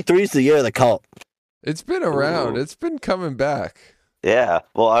 2023 is the year of the cult. It's been around. Ooh. It's been coming back. yeah.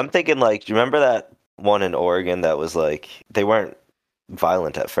 Well, I'm thinking like, do you remember that one in Oregon that was like they weren't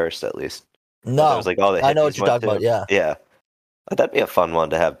violent at first, at least. No, It was like all the I know hippies what you're went talking to. about. Yeah. Yeah. That'd be a fun one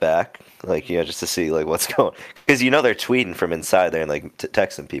to have back, like, you know, just to see like what's going, because you know they're tweeting from inside there and like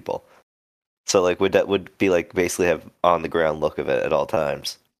texting people. So like, would be like basically have on the ground look of it at all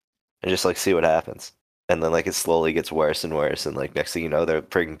times, and just like see what happens, and then like it slowly gets worse and worse, and like next thing you know they're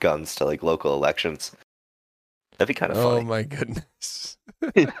bringing guns to like local elections. That'd be kind of Oh funny. my goodness.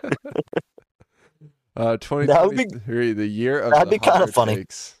 2023, the year of that'd the be kinda hotter funny.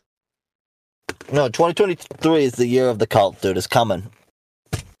 takes. No, 2023 is the year of the cult, dude. It's coming.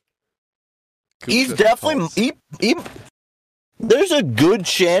 He's Cooped up definitely. cults. There's a good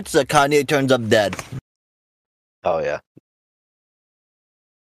chance that Kanye turns up dead. Oh yeah.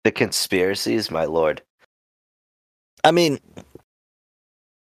 The conspiracies, my lord. I mean,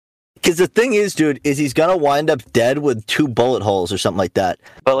 because the thing is, dude, is he's gonna wind up dead with 2 bullet holes or something like that.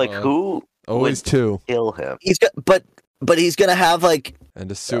 But like, Uh, who Always would 2 kill him? He's got, but he's gonna have like.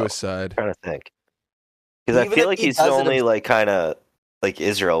 and a suicide. I'm trying to think. Because I Even feel if like he he's doesn't- only like kind of like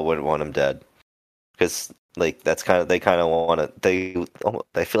Israel wouldn't want him dead. Because like that's kind of they kind of want to they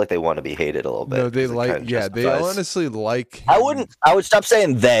feel like they want to be hated a little bit. No, they 'cause it like kinda they justifies- honestly like I him. wouldn't. I would stop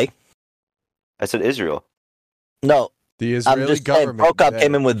saying they. I said Israel. No, The I'm Israeli just saying. government. Prokop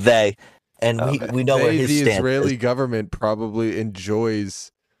came in with they, and we know where his the stance Israeli is. government probably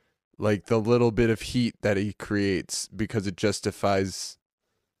enjoys like the little bit of heat that he creates because it justifies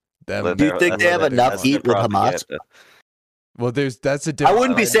them. But Do you they're- think that's they what have they- enough that's their heat with Hamas? propaganda. Well, that's a I different.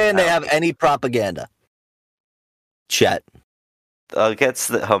 wouldn't be I saying they don't have any propaganda. Chet. Against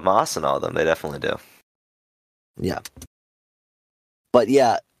the Hamas and all of them, they definitely do. Yeah. But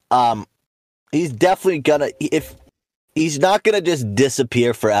yeah, he's definitely gonna, if he's not gonna just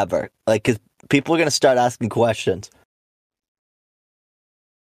disappear forever, like, because people are gonna start asking questions.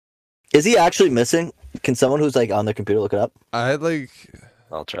 Is he actually missing? Can someone who's like on their computer look it up? I like.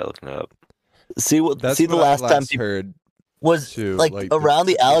 I'll try looking it up. See what? That's see the what I last time he heard. was too, like like, around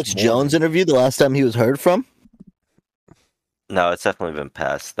the this Alex morning. Jones interview. The last time he was heard from. No, it's definitely been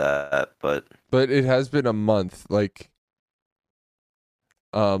past that, but But it has been a month. Like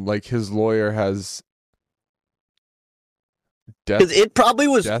his lawyer has. Because it probably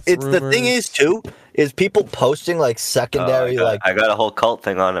was. death It's the thing rumors. is too is people posting like secondary I got a whole cult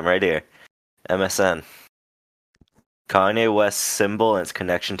thing on him right here. MSN. Kanye West's symbol and its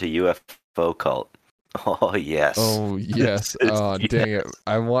connection to UFO cult. Oh yes. Oh yes. It's- Oh dang it!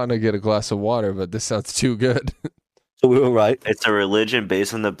 I want to get a glass of water, but this sounds too good. So we were right. It's a religion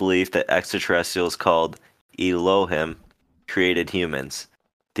based on the belief that extraterrestrials called Elohim created humans.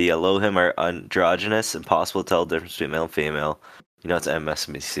 The Elohim are androgynous, impossible to tell the difference between male and female. You know, it's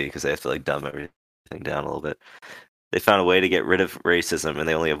MSNBC because they have to like dumb everything down a little bit. They found a way to get rid of racism, and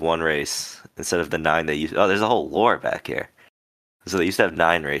they only have one race instead of the 9 they used. Oh, there's a whole lore back here. So they used to have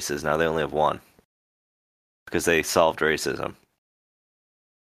 9 races. Now they only have 1 because they solved racism.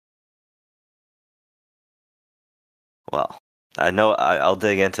 Well, I know I'll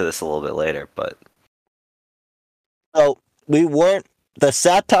dig into this a little bit later, but So the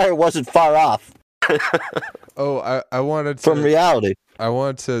satire wasn't far off Oh, I wanted to from reality. I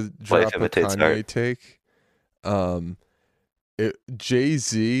wanted to drop a imitates Kanye art. take.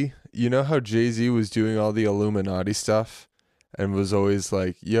 Jay-Z, you know how Jay-Z was doing all the Illuminati stuff and was always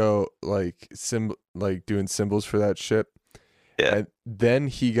like, yo, like doing symbols for that shit. Yeah. And then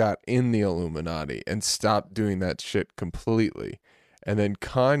he got in the Illuminati and stopped doing that shit completely. And then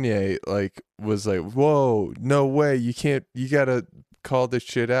Kanye was like, whoa, no way, you gotta call this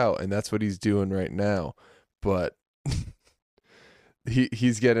shit out. And that's what he's doing right now. But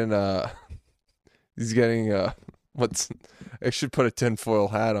he's getting I should put a tinfoil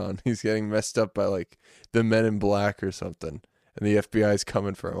hat on. He's getting messed up by like the Men in Black or something, and the FBI's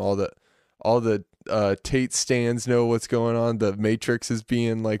coming for him. All the Tate stands know what's going on. The Matrix is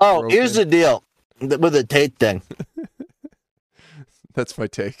being like. Oh, broken. here's the deal with the Tate thing. That's my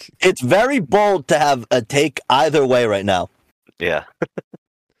take. It's very bold to have a take either way right now. yeah.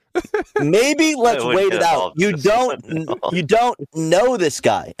 Maybe let's I wouldn't wait get it out. involved in this one. You don't know this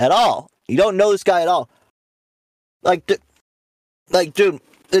guy at all. You don't know this guy at all. Dude,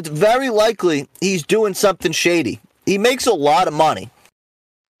 it's very likely he's doing something shady. He makes a lot of money.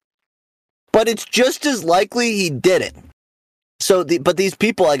 But it's just as likely he did it. But these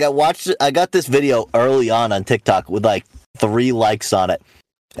people, I got this video early on TikTok with like 3 likes on it.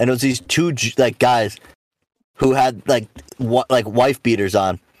 And it was these 2 guys who had wife beaters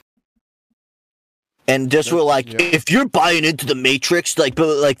on. And just were like, yeah. if you're buying into the Matrix, like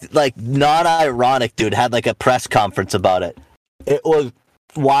not ironic, dude, had like a press conference about it. It was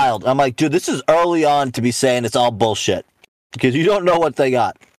wild. I'm like, dude, this is early on to be saying it's all bullshit because you don't know what they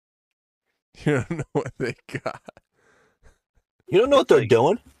got. You don't know what they got. You don't know what they're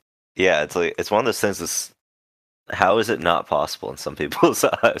doing. Yeah, it's one of those things. How is it not possible in some people's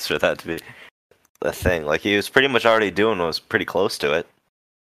eyes for that to be a thing? Like he was pretty much already doing what was pretty close to it.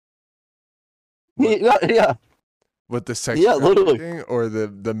 Yeah. With the sex literally. trafficking or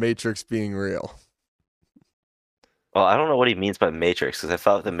the Matrix being real. Well, I don't know what he means by Matrix because I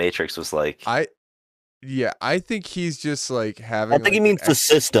thought the Matrix was like. I think he's just like having. I think he means the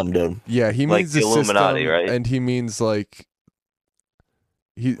system, dude. Yeah, he like means the Illuminati, system, right? and he means like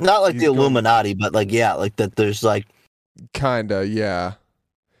Not like the Illuminati, but like that. There's like kinda, yeah,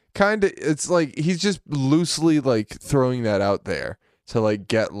 kinda. It's like he's just loosely like throwing that out there to like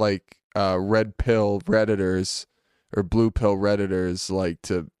get like red pill redditors or blue pill redditors like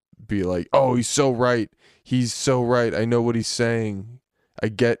to be like, oh, he's so right. I know what he's saying.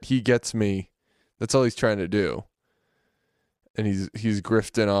 He gets me. That's all he's trying to do. And he's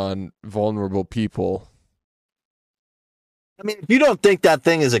grifting on vulnerable people. I mean, if you don't think that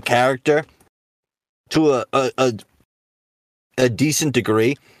thing is a character to a decent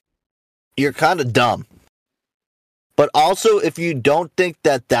degree, you're kind of dumb. But also, if you don't think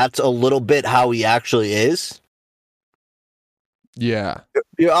that that's a little bit how he actually is, Yeah.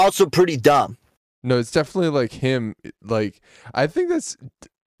 you're also pretty dumb. No, it's definitely like him. Like, I think that's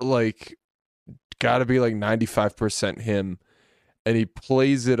like gotta be like 95% him. And he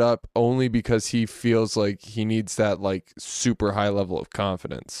plays it up only because he feels like he needs that like super high level of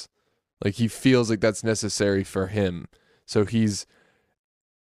confidence. Like he feels like that's necessary for him. So he's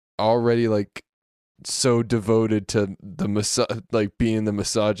already like so devoted to the being the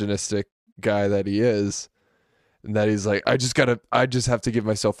misogynistic guy that he is, and that he's like, I just have to give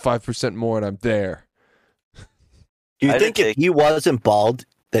myself 5% more and I'm there. Do you think if he wasn't bald,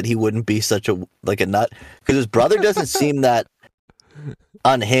 that he wouldn't be such a nut? Because his brother doesn't seem that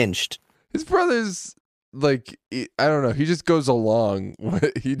unhinged. His brother's like, I don't know. He just goes along.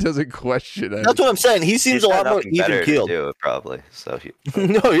 He doesn't question anything. That's what I'm saying. He seems a lot more even keeled. Probably. So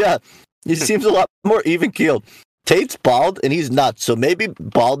no, yeah, he seems a lot more even keeled. Tate's bald and he's nuts. So maybe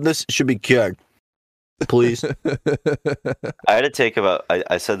baldness should be cured. Please. I had to take about.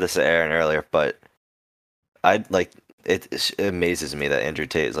 I said this to Aaron earlier, but I like. It amazes me that Andrew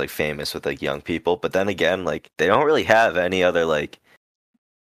Tate is like famous with like young people, but then again, like they don't really have any other like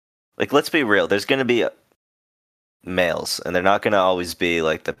let's be real. There's gonna be males, and they're not gonna always be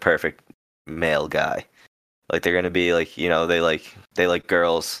like the perfect male guy. Like they're gonna be like, you know, they like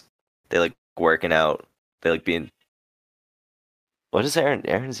girls, they like working out, they like being. What is Aaron?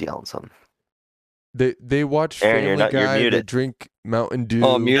 Aaron's yelling something. They watch Aaron, Family you're Guy. They muted. drink Mountain Dew.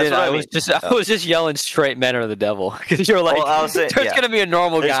 Oh, muted. That's what I I mean. was just yelling straight men are the devil because you're like, Well, I was saying, there's yeah. gonna be a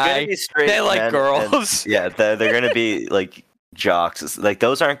normal There's guy. gonna be straight They like men girls. and- yeah, they're gonna be like jocks. Like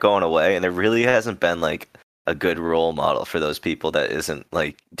those aren't going away, and there really hasn't been like a good role model for those people that isn't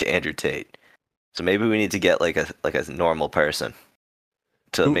like Andrew Tate. So maybe we need to get like a normal person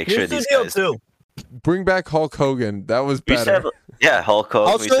to make sure Here's the these deal, guys. too. Bring back Hulk Hogan. That was We used to better. have, yeah, Hulk Hogan.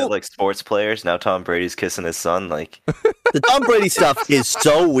 We used to Also- have like sports players. Now Tom Brady's kissing his son. Like The Tom Brady stuff is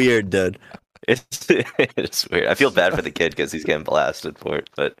so weird, dude. it's weird. I feel bad for the kid because he's getting blasted for it.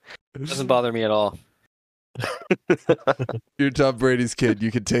 But It doesn't bother me at all. You're Tom Brady's kid.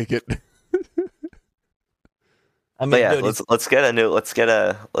 You can take it. I mean, but yeah, dude, let's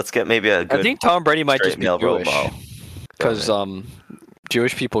get maybe a good. I think Tom Brady might straight just be male role Jewish model. because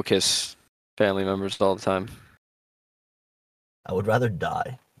Jewish people kiss family members all the time. I would rather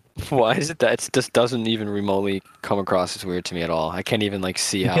die. Why is it that it just doesn't even remotely come across as weird to me at all? I can't even like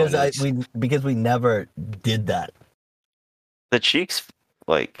see how. Because we never did that. The cheeks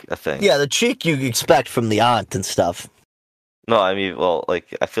like a thing. Yeah, the cheek you expect from the aunt and stuff. No, I mean, well,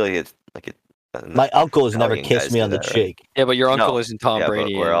 like I feel like it's like it. My uncle has never Italian kissed guys me do on the that, right? cheek. Yeah, but your uncle No. isn't Tom Yeah, but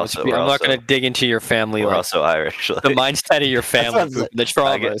Brady. we're and also- I'm we're not also- going to dig into your family, We're like also Irish. the Like, mindset of your what family, I'm saying. the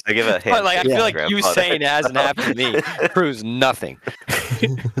traumas. I give a hint. But like, I to feel my like you grandfather. saying it hasn't happened to me proves nothing.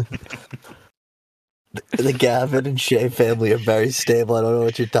 The Gavin and Shay family are very stable. I don't know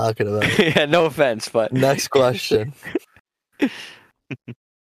what you're talking about. Yeah, no offense, but Next question.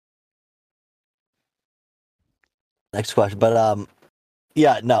 Next question. But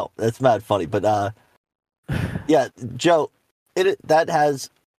yeah, no, that's mad funny. But yeah, Joe, that has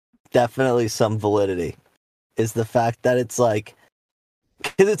definitely some validity. Is the fact that it's like,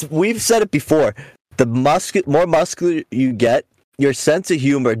 because we've said it before. The more muscular you get, your sense of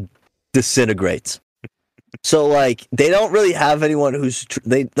humor disintegrates. So like, they don't really have anyone who's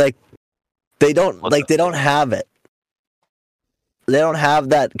they don't have it. They don't have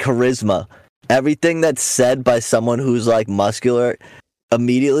that charisma. Everything that's said by someone who's like muscular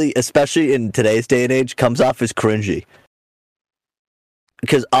immediately, especially in today's day and age, comes off as cringy.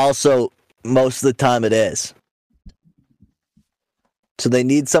 Because also, most of the time it is. So they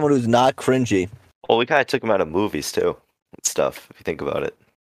need someone who's not cringy. Well, we kind of took him out of movies too, and stuff. If you think about it,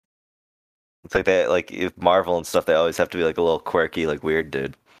 it's like they like if Marvel and stuff. They always have to be like a little quirky, like weird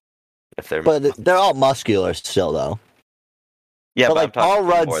dude. If they're But they're all muscular still, though. yeah, but, but like, I'm talking Paul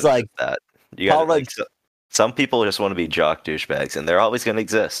more Rudd's, than like- just that. You Paul got like Rudd's- some people just want to be jock douchebags, and they're always going to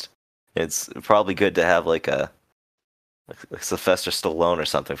exist. It's probably good to have like a Sylvester Stallone or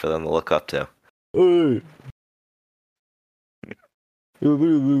something for them to look up to.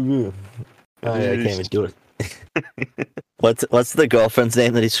 Oh, yeah, I can't even do it. What's the girlfriend's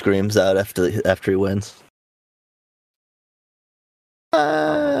name that he screams out after he wins?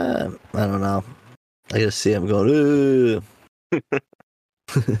 I don't know. I just see him going. Ooh.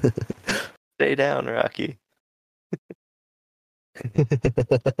 Stay down, Rocky.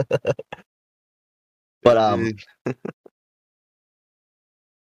 But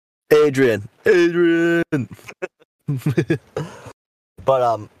Adrian.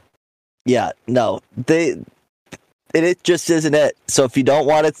 But yeah, no, it just isn't it. So if you don't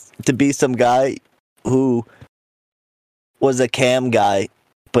want it to be some guy who was a cam guy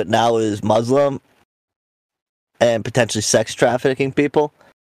but now is Muslim and potentially sex trafficking people,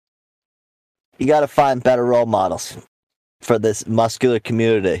 you got to find better role models for this muscular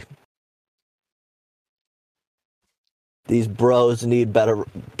community. These bros need better.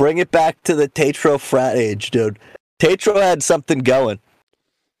 Bring it back to the Tatro frat age, dude. Tatro had something going.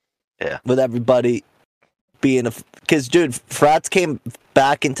 Yeah. With everybody being because, dude, frats came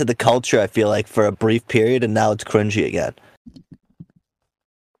back into the culture, I feel like, for a brief period, and now it's cringy again.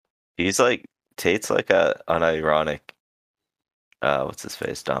 He's like Tate's like a unironic. What's his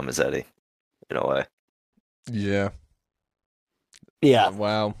face? Dom Mazzetti, in a way. Yeah. Yeah.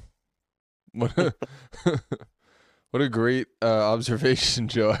 Wow. What a, what a great observation,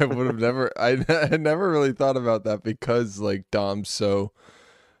 Joe. I would have never. I never really thought about that because like Dom's so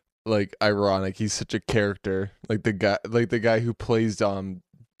like ironic. He's such a character. Like the guy who plays Dom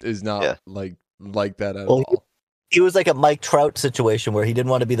is not like that at all. He was like a Mike Trout situation where he didn't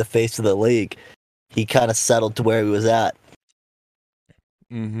want to be the face of the league. He kind of settled to where he was at.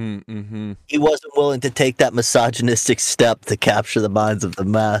 He wasn't willing to take that misogynistic step to capture the minds of the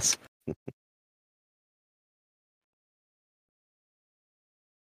mass.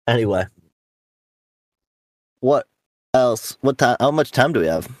 Anyway, what else? What time? How much time do we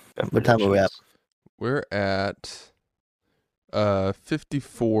have? What time are we at? We're at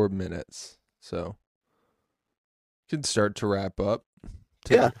 54 minutes. So can start to wrap up.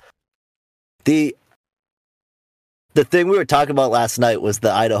 Yeah. The thing we were talking about last night was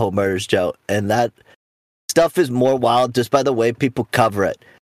the Idaho murders, Joe, and that stuff is more wild just by the way people cover it.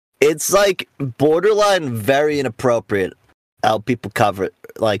 It's like borderline very inappropriate how people cover it.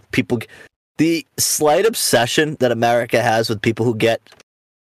 Like the slight obsession that America has with people who get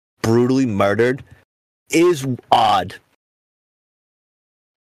brutally murdered is odd.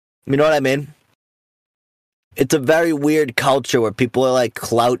 You know what I mean? It's a very weird culture where people are like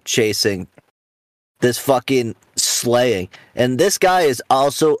clout chasing this fucking slaying. And this guy is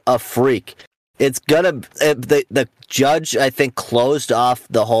also a freak. It's gonna... The judge, I think, closed off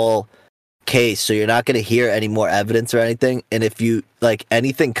the whole case, so you're not gonna hear any more evidence or anything. And if you, like,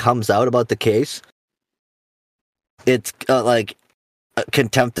 anything comes out about the case, it's like a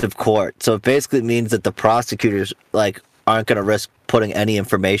contempt of court. So it basically means that the prosecutors, like, aren't gonna risk putting any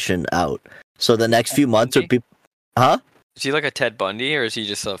information out. So the next few months are people... Huh? Is he like a Ted Bundy, or is he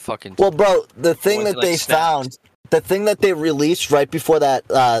just a fucking... Well, bro, the thing that they found... The thing that they released right before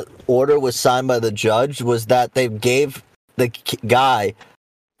that order was signed by the judge was that they gave the guy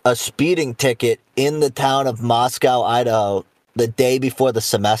a speeding ticket in the town of Moscow, Idaho, the day before the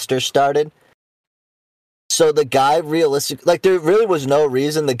semester started. So the guy realistically... Like, there really was no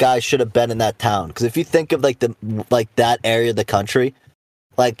reason the guy should have been in that town. Because if you think of, like, that area of the country,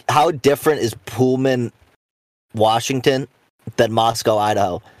 like, how different is Pullman, Washington, than Moscow,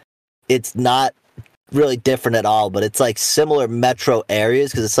 Idaho? It's not really different at all, but it's like similar metro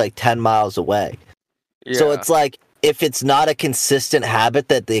areas because it's like 10 miles away. Yeah. So it's like, if it's not a consistent habit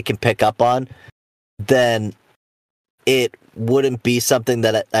that they can pick up on, then it wouldn't be something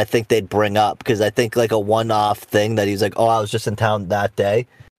that I think they'd bring up, because I think like a one-off thing that he's like, oh, I was just in town that day,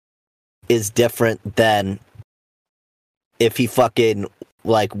 is different than if he fucking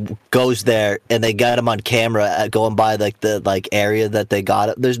like goes there and they got him on camera going by like the like area that they got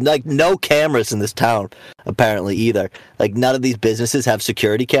it. There's like no cameras in this town apparently either. Like none of these businesses have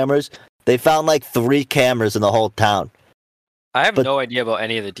security cameras. They found like 3 cameras in the whole town. I have no idea about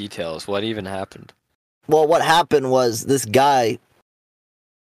any of the details. What even happened? Well, what happened was this guy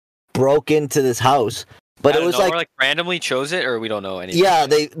broke into this house. But it was like randomly chose it, or we don't know anything. Yeah,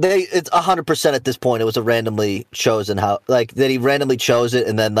 they it's 100% at this point. It was a randomly chosen house, like that he randomly chose it,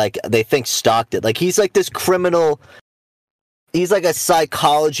 and then like they think stalked it. Like he's like this criminal. He's like a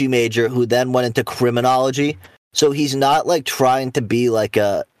psychology major who then went into criminology. So he's not like trying to be like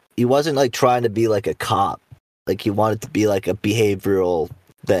a. He wasn't like trying to be like a cop. Like he wanted to be like a behavioral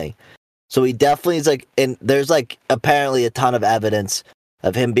thing. So he definitely is like, and there's like apparently a ton of evidence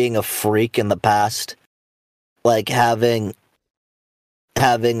of him being a freak in the past. Like having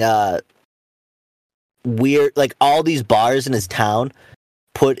weird, like all these bars in his town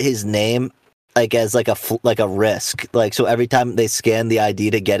put his name like as like a risk, like so every time they scan the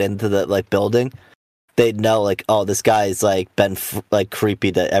ID to get into the like building, they'd know like, oh, this guy's like been like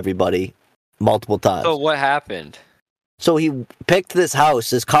creepy to everybody multiple times. So what happened? So he picked this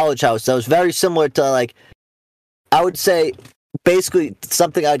house, this college house that was very similar to like, I would say basically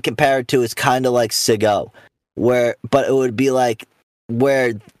something I'd compare it to is kind of like Sigo. But it would be like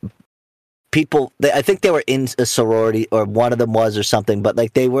where people, I think they were in a sorority, or one of them was or something, but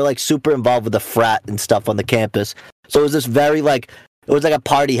like they were like super involved with the frat and stuff on the campus. So it was this very like, it was like a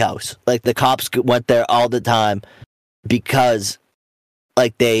party house. Like the cops went there all the time because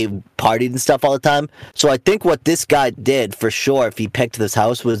like they partied and stuff all the time. So I think what this guy did for sure, if he picked this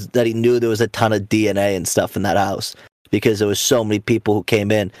house, was that he knew there was a ton of DNA and stuff in that house because there was so many people who came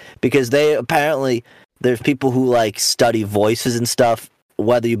in, because they apparently... There's people who like study voices and stuff,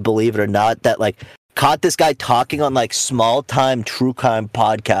 whether you believe it or not, that like caught this guy talking on like small time true crime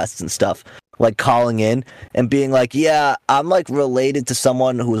podcasts and stuff, like calling in and being like, yeah, I'm like related to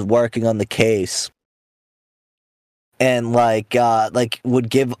someone who was working on the case. And like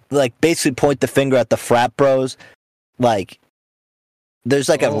would give like basically point the finger at the frat bros. Like there's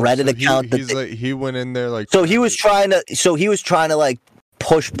like a Reddit account that he went in there like, so he was trying to like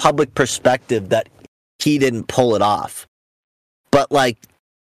push public perspective that he didn't pull it off. But like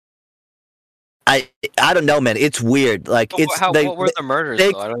I don't know, man. It's weird. Like what were the murders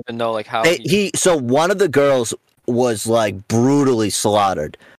though? I don't even know like how so one of the girls was like brutally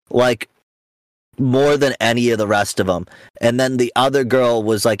slaughtered, like more than any of the rest of them. And then the other girl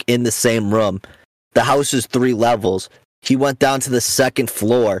was like in the same room. The house is 3 levels. He went down to the 2nd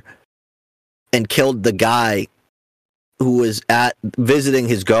floor and killed the guy who was visiting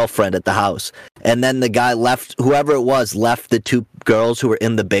his girlfriend at the house. And then the guy left, whoever it was, left the 2 girls who were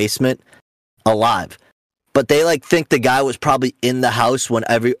in the basement alive. But they like think the guy was probably in the house when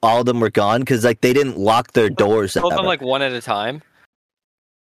all of them were gone, because like they didn't lock their doors. Killed them like one at a time.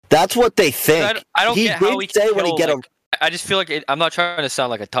 That's what they think. I don't get how he say when he get like, I just feel like I'm not trying to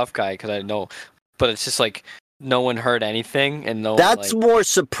sound like a tough guy because I know, but it's just like no one heard anything and no. That's one, more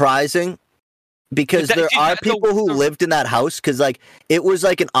surprising because there are people who lived in that house, because like it was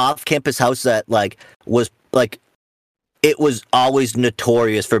like an off-campus house that like was like it was always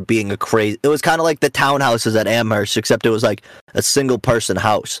notorious for being a crazy. It was kind of like the townhouses at Amherst, except it was like a single-person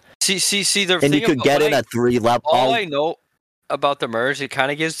house. See. And you could get in at 3 levels. All I know about the murders, it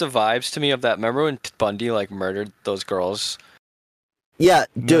kind of gives the vibes to me of that. Remember when Bundy like murdered those girls? Yeah,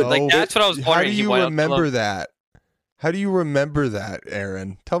 dude. No, like that's what I was wondering. How do you remember that? How do you remember that,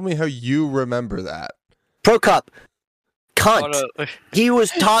 Aaron? Tell me how you remember that. Prokop, cunt. He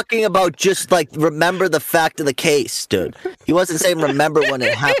was talking about just like remember the fact of the case, dude. He wasn't saying remember when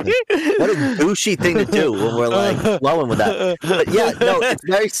it happened. What a douchey thing to do when we're like flowing with that. But yeah, no, it's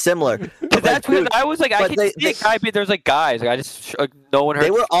very similar. But that's when I was like, I can see a guy, but there's like guys. Like I just no one heard. They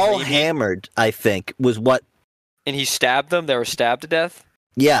were all hammered. I think was what. And he stabbed them. They were stabbed to death.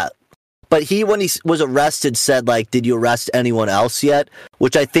 Yeah. But when he was arrested, said, like, did you arrest anyone else yet?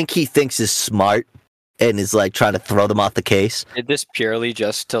 Which I think he thinks is smart and is, like, trying to throw them off the case. Did this purely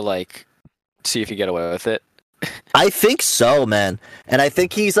just to, like, see if you get away with it? I think so, man. And I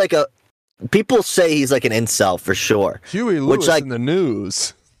think he's, like, people say he's, like, an incel for sure. Huey Lewis in the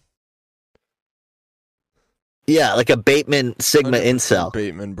news. Yeah, like a Bateman Sigma incel.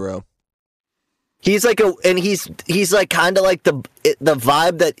 Bateman, bro. He's like he's like kind of like the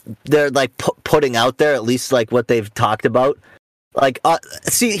vibe that they're like putting out there, at least like what they've talked about. Like,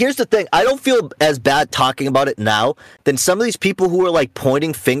 see, here's the thing. I don't feel as bad talking about it now than some of these people who are like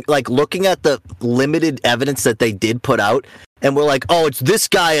pointing like looking at the limited evidence that they did put out, and we're like, oh, it's this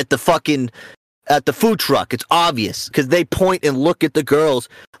guy at the food truck. It's obvious because they point and look at the girls.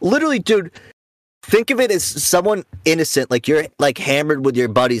 Literally, dude. Think of it as someone innocent, like you're like hammered with your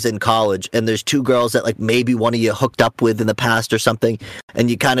buddies in college, and there's 2 girls that like maybe one of you hooked up with in the past or something, and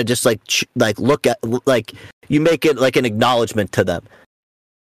you kind of just like look at like you make it like an acknowledgement to them,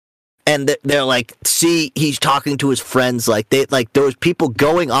 and they're like, see, he's talking to his friends, like there was people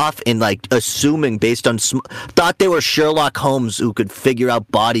going off and like assuming based on thought they were Sherlock Holmes who could figure out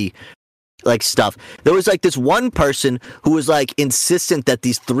body like stuff. There was like this one person who was like insistent that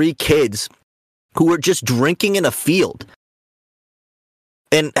these 3 kids who were just drinking in a field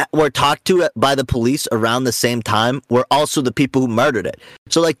and were talked to by the police around the same time were also the people who murdered it.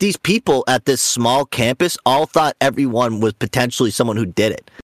 So, like, these people at this small campus all thought everyone was potentially someone who did it.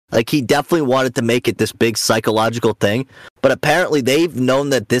 Like, he definitely wanted to make it this big psychological thing, but apparently they've known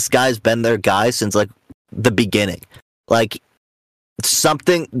that this guy's been their guy since, like, the beginning. Like,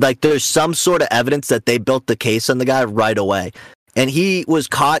 something, like, there's some sort of evidence that they built the case on the guy right away. And he was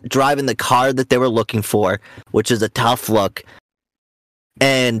caught driving the car that they were looking for, which is a tough look.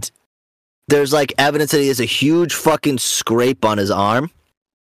 And there's like evidence that he has a huge fucking scrape on his arm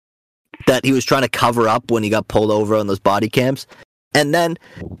that he was trying to cover up when he got pulled over on those body cams. And then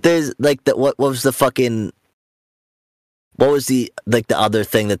there's like what was the other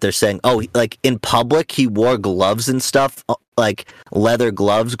thing that they're saying? Oh, like in public he wore gloves and stuff, like leather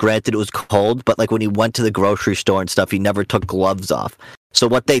gloves. Granted, it was cold, but like when he went to the grocery store and stuff, he never took gloves off. So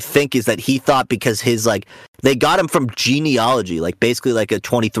what they think is that he thought because his like they got him from genealogy, like basically like a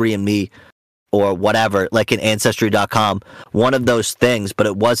 23andMe or whatever, like an Ancestry.com, one of those things, but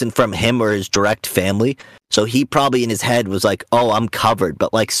it wasn't from him or his direct family. So he probably in his head was like, oh, I'm covered,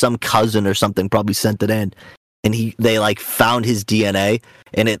 but like some cousin or something probably sent it in. And they like found his DNA,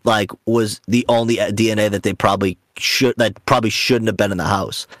 and it like was the only DNA that they probably shouldn't have been in the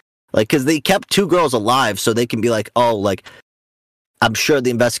house, like because they kept 2 girls alive, so they can be like, oh, like I'm sure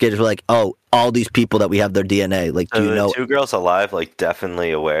the investigators were like, oh, all these people that we have their DNA, like, do you know 2 girls alive, like definitely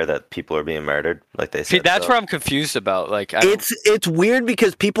aware that people are being murdered, like they said. See, that's where I'm confused about. Like, it's weird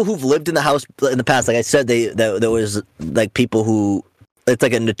because people who've lived in the house in the past, like I said, there was like people who. It's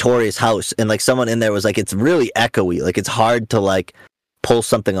like a notorious house, and like someone in there was like, it's really echoey, like it's hard to like pull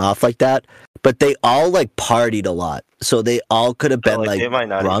something off like that. But they all like partied a lot, so they all could have been like they might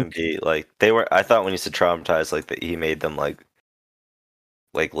not drunk. even be like they were. I thought when you said traumatized, like that he made them like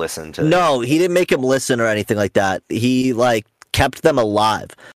listen to. No, he didn't make him listen or anything like that. He like kept them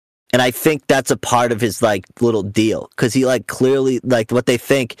alive, and I think that's a part of his like little deal because he like clearly like what they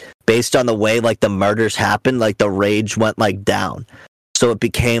think based on the way like the murders happened, like the rage went like down. So it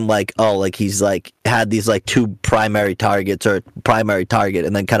became like, oh, like he's like had these like 2 primary targets or primary target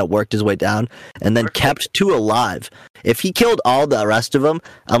and then kind of worked his way down and then kept 2 alive. If he killed all the rest of them,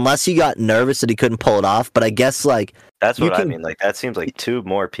 unless he got nervous that he couldn't pull it off, but I guess like that's what I mean. Like that seems like 2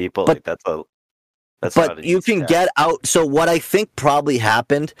 more people. But, like that's but you can get out. So what I think probably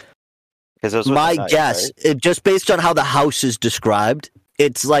happened, my guess, just based on how the house is described,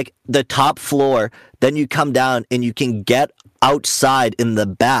 it's like the top floor. Then you come down and you can get outside in the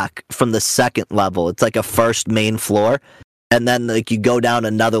back from the second level. It's like a first main floor, and then like you go down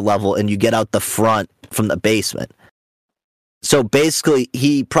another level and you get out the front from the basement. So basically,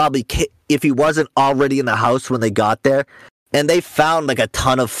 he probably, if he wasn't already in the house when they got there, and they found like a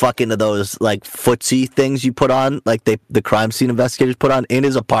ton of fucking of those like footsie things you put on, like the crime scene investigators put on in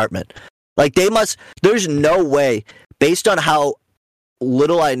his apartment. Like there's no way, based on how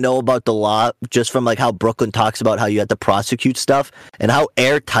little I know about the law, just from like how Brooklyn talks about how you have to prosecute stuff and how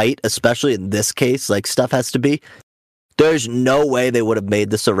airtight, especially in this case, like stuff has to be. There's no way they would have made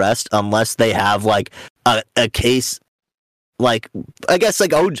this arrest unless they have like a case, like I guess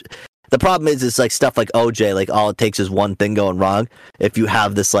like OJ. The problem is like stuff like OJ, like all it takes is one thing going wrong. If you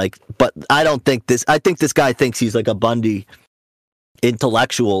have this like, but I don't think this. I think this guy thinks he's like a Bundy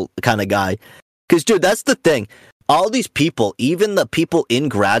intellectual kind of guy. Because dude, that's the thing. All these people, even the people in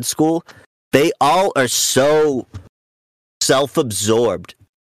grad school, they all are so self-absorbed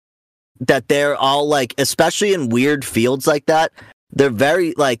that they're all like, especially in weird fields like that, they're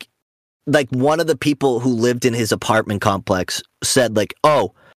very like one of the people who lived in his apartment complex said like,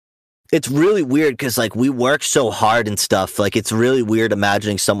 oh, it's really weird because like we work so hard and stuff. Like it's really weird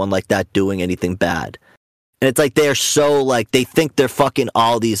imagining someone like that doing anything bad. And it's like they're so like they think they're fucking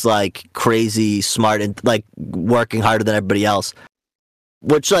all these like crazy smart and like working harder than everybody else.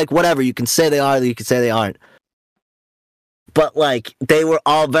 Which like whatever, you can say they are, you can say they aren't. But like they were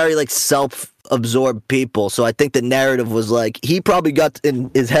all very like self-absorbed people. So I think the narrative was like he probably got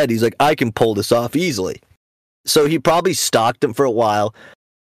in his head, he's like, I can pull this off easily. So he probably stalked him for a while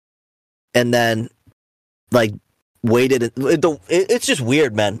and then like waited. It's just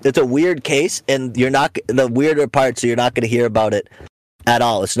weird, man. It's a weird case, and you're not the weirder part. So you're not going to hear about it at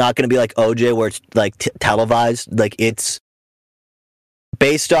all. It's not going to be like OJ, where it's like televised. Like it's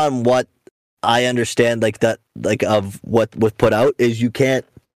based on what I understand. Like that, like of what was put out is you can't.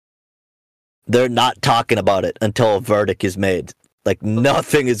 They're not talking about it until a verdict is made. Like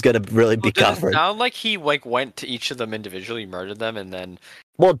nothing is going to really be covered. Does it sound like he like went to each of them individually, murdered them, and then?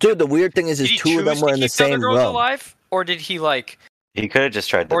 Well, dude, the weird thing is two of them were in the same room. Alive, or did he like? He could have just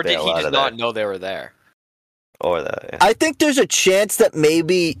tried to. Or did he just not know they were there? Or that. Yeah. I think there's a chance that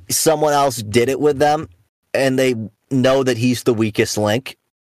maybe someone else did it with them, and they know that he's the weakest link.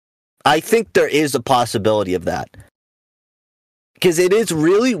 I think there is a possibility of that. Because it is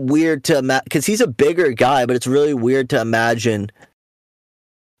really weird to imagine, because he's a bigger guy, but it's really weird to imagine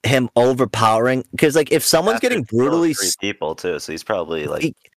him overpowering. Because like if someone's getting brutally, 3 people too, so he's probably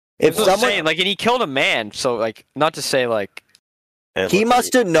like if someone saying, like, and he killed a man, so like not to say like he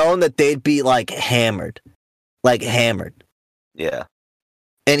must have known that they'd be like hammered. Yeah,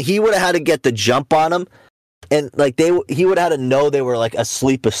 and he would have had to get the jump on them, and like he would have had to know they were like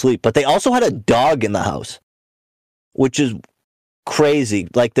asleep. But they also had a dog in the house, which is crazy.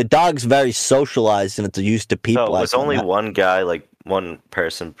 Like the dog's very socialized and it's used to people. So it was only one guy, like one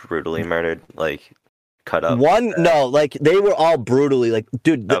person brutally murdered, like cut up. No, like they were all brutally like,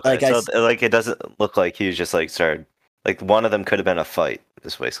 dude. Okay, like so like it doesn't look like he was just like started. Like one of them could have been a fight.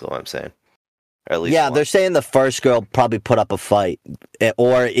 Is basically what I'm saying. Or at least yeah, one. They're saying the first girl probably put up a fight,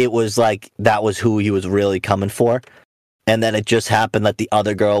 or it was like that was who he was really coming for, and then it just happened that the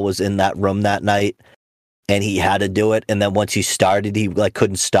other girl was in that room that night. And he had to do it, and then once he started, he like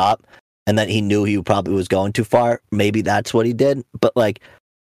couldn't stop, and then he knew he probably was going too far. Maybe that's what he did, but like,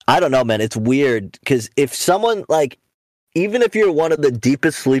 I don't know, man. It's weird because if someone like, even if you're one of the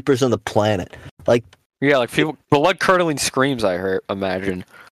deepest sleepers on the planet, like, yeah, like people blood curdling screams. Imagine.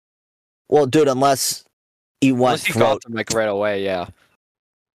 Well, dude, unless he went got them like right away, yeah.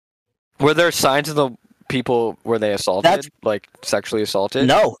 Were there signs of the people were they assaulted, like sexually assaulted?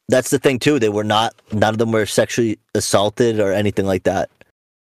 No, that's the thing too. They were not. None of them were sexually assaulted or anything like that.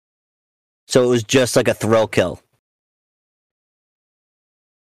 So it was just like a thrill kill.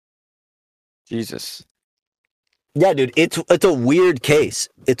 Jesus. Yeah, dude, it's a weird case.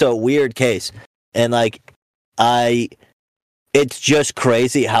 It's a weird case, and like, it's just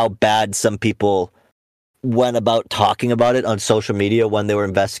crazy how bad some people went about talking about it on social media when they were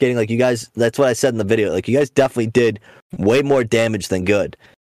investigating. Like you guys, that's what I said in the video. Like you guys definitely did way more damage than good.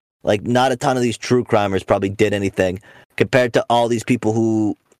 Like not a ton of these true crimers probably did anything compared to all these people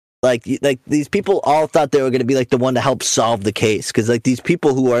who like these people all thought they were going to be like the one to help solve the case. Cause like these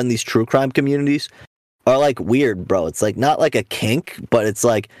people who are in these true crime communities are like weird, bro. It's like not like a kink, but it's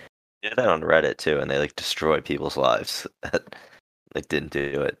like, they did that on Reddit too. And they like destroy people's lives. Like didn't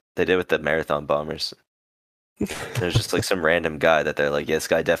do it. They did it with the marathon bombers. There's just like some random guy that they're like, yeah, this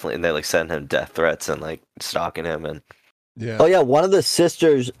guy definitely, and they're like sending him death threats and like stalking him and yeah. Oh yeah, one of the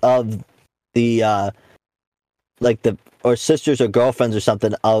sisters of the like the or sisters or girlfriends or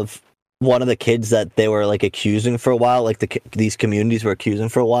something of one of the kids that they were like accusing for a while, like these communities were accusing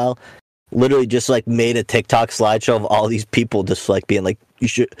for a while, literally just like made a TikTok slideshow of all these people just like being like,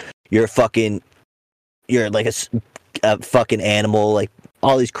 you're like a fucking animal, like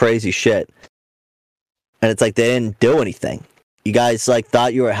all these crazy shit. And it's like they didn't do anything. You guys like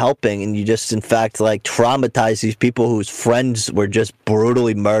thought you were helping, and you just in fact like traumatized these people whose friends were just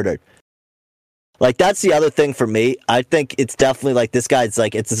brutally murdered. Like that's the other thing for me. I think it's definitely like this guy's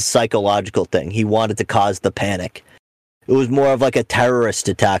like it's a psychological thing. He wanted to cause the panic. It was more of like a terrorist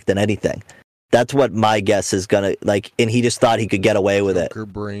attack than anything. That's what my guess is gonna like, and he just thought he could get away with it.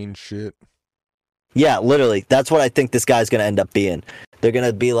 Brain shit. Yeah, literally. That's what I think this guy's gonna end up being. They're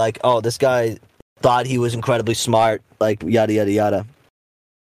gonna be like, oh, this guy thought he was incredibly smart, like yada yada yada.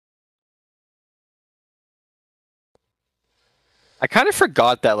 I kind of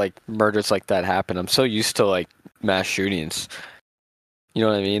forgot that like murders like that happen. I'm so used to like mass shootings. You know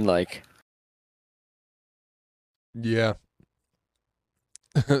what I mean? Like, yeah.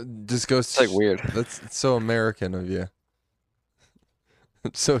 Just goes. It's like weird. That's so American of you.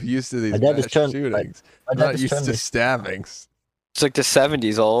 I'm so used to these dad mass just turned- shootings. my I'm dad not just used turned to me- stabbings. It's like the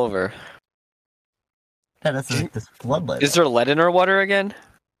 70s all over. Yeah, that's like this floodlight. Is there lead in our water again?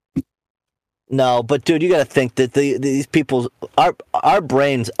 No, but dude, you got to think that these people, our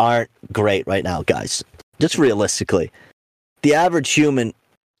brains aren't great right now, guys. Just realistically, the average human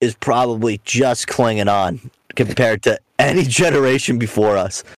is probably just clinging on compared to any generation before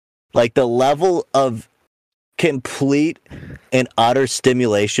us. Like the level of complete and utter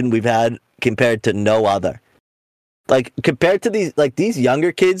stimulation we've had compared to no other. Like compared to these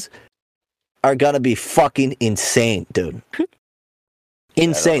younger kids are gonna be fucking insane, dude.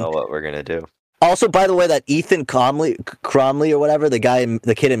 Insane. I don't know what we're gonna do. Also, by the way, that Ethan Cromley or whatever,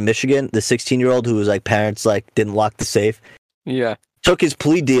 the kid in Michigan, the 16-year-old who was like parents like didn't lock the safe, Yeah. took his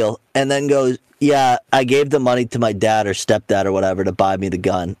plea deal and then goes, yeah, I gave the money to my dad or stepdad or whatever to buy me the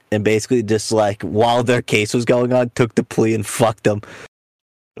gun, and basically just like while their case was going on, took the plea and fucked them.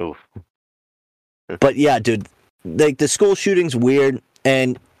 Oh. But yeah, dude, like the school shooting's weird,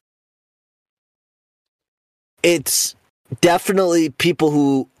 and it's definitely people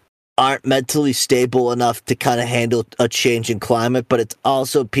who aren't mentally stable enough to kind of handle a change in climate, but it's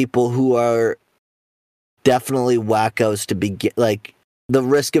also people who are definitely wackos to begin. Like the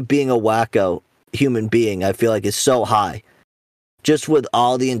risk of being a wacko human being, I feel like is so high, just with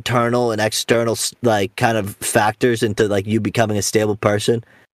all the internal and external like kind of factors into like you becoming a stable person.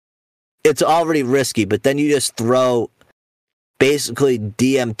 It's already risky, but then you just throw basically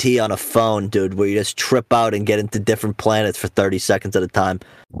DMT on a phone, dude, where you just trip out and get into different planets for 30 seconds at a time.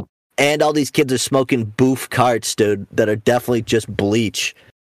 And all these kids are smoking boof carts, dude, that are definitely just bleach.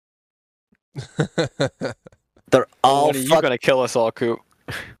 They're all When are you gonna kill us all, Coop?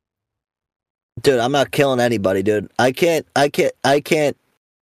 Dude, I'm not killing anybody, dude. I don't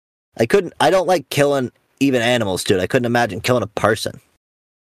like killing even animals, dude. I couldn't imagine killing a person.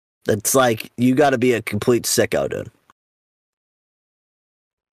 It's like, you gotta be a complete sicko, dude.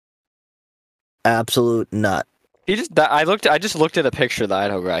 Absolute nut. I just looked at a picture of the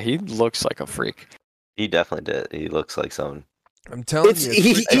Idaho guy. He looks like a freak. He definitely did. He looks like someone. I'm telling you,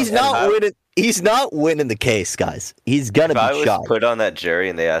 He's not winning. He's not winning the case, guys. He's gonna If I be was shot. put on that jury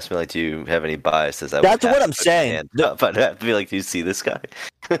and they asked me like, "Do you have any biases?" That's what I'm saying. I'd have to be like, "Do you see this guy?"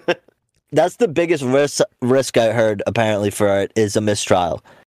 That's the biggest risk I heard apparently for it is a mistrial.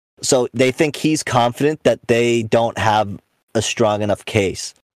 So they think he's confident that they don't have a strong enough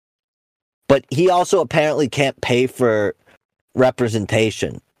case. But he also apparently can't pay for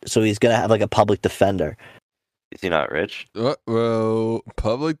representation. So he's going to have like a public defender. Is he not rich? Well,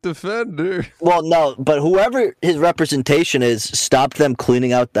 public defender. Well, no, but whoever his representation is stopped them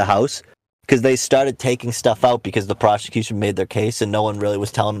cleaning out the house because they started taking stuff out because the prosecution made their case and no one really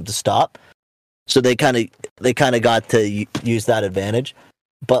was telling them to stop. So they kind of got to use that advantage.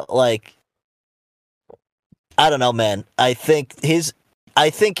 But like, I don't know, man. I think his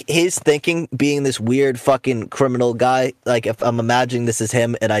thinking, being this weird fucking criminal guy, like if I'm imagining this is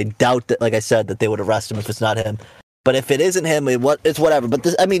him, and I doubt that, like I said, that they would arrest him if it's not him. But if it isn't him, it's whatever. But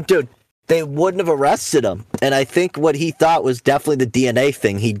this, I mean, dude, they wouldn't have arrested him. And I think what he thought was definitely the DNA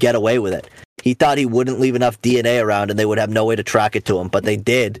thing. He'd get away with it. He thought he wouldn't leave enough DNA around and they would have no way to track it to him. But they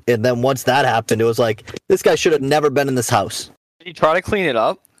did. And then once that happened, it was like, this guy should have never been in this house. Did he try to clean it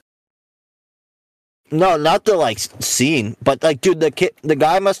up? No, not the like scene, but like, dude, the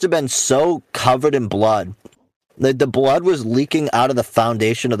guy must have been so covered in blood. The blood was leaking out of the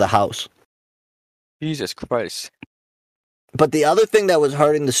foundation of the house. Jesus Christ. But the other thing that was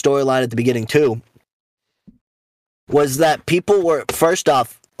hurting the storyline at the beginning too was that people were first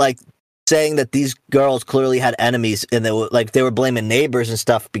off like saying that these girls clearly had enemies, and they were blaming neighbors and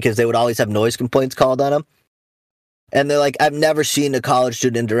stuff because they would always have noise complaints called on them. And they're like, I've never seen a college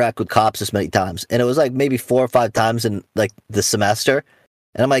student interact with cops this many times, and it was like maybe 4 or 5 times in like the semester.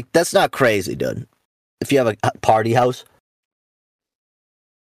 And I'm like, that's not crazy, dude. If you have a party house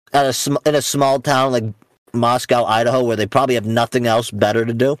in a small town like Moscow, Idaho, where they probably have nothing else better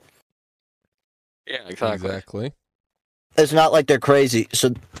to do. Yeah, exactly. It's not like they're crazy.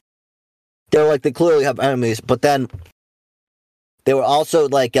 So they're like, they clearly have enemies, but then they were also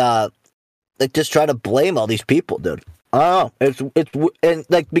like just trying to blame all these people, dude. I don't know. It's and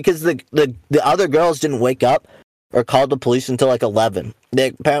like because the other girls didn't wake up or called the police until like 11. They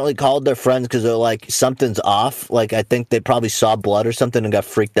apparently called their friends because they're like, something's off. Like, I think they probably saw blood or something and got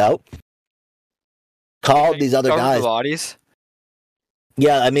freaked out. Called these other guys. The bodies?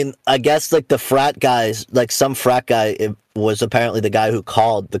 Yeah, I mean, I guess like the frat guys, like some frat guy was apparently the guy who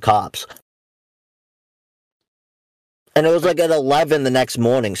called the cops. And it was like at 11 the next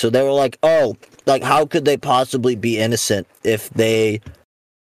morning. So they were like, oh, like how could they possibly be innocent if they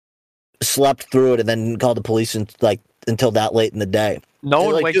slept through it and then called the police until that late in the day? No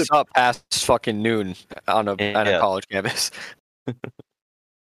one like, wakes dude, up past fucking noon on a college campus.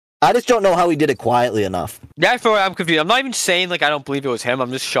 I just don't know how he did it quietly enough. Yeah, I'm confused. I'm not even saying like I don't believe it was him.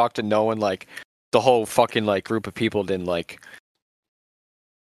 I'm just shocked to no one like the whole fucking like group of people didn't like.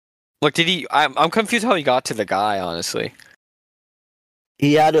 Look, did he? I'm confused how he got to the guy. Honestly,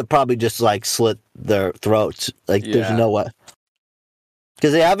 he had to probably just like slit their throats. Like, there's no way,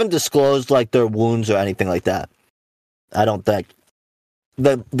 because they haven't disclosed like their wounds or anything like that. I don't think.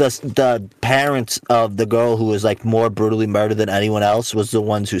 The parents of the girl who was like more brutally murdered than anyone else was the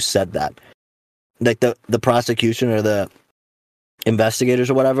ones who said that. Like the prosecution or the investigators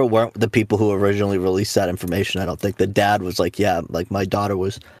or whatever weren't the people who originally released that information. I don't think the dad was like, yeah, like my daughter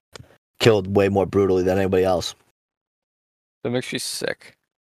was killed way more brutally than anybody else. That makes me sick.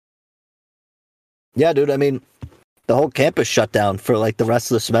 Yeah, dude. I mean, the whole campus shut down for like the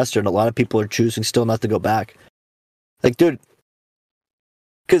rest of the semester, and a lot of people are choosing still not to go back. Like, dude.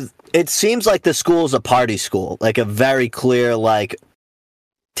 Because it seems like the school is a party school, like a very clear, like,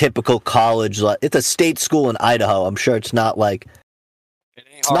 typical college. Like, it's a state school in Idaho. I'm sure it's not like...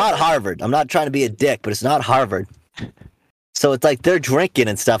 It's not Harvard. I'm not trying to be a dick, but it's not Harvard. So it's like they're drinking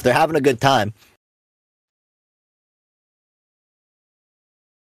and stuff. They're having a good time.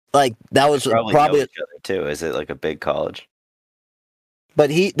 Like, that was probably know each other too. Is it like a big college? But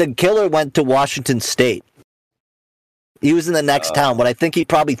the killer went to Washington State. He was in the next town. What I think he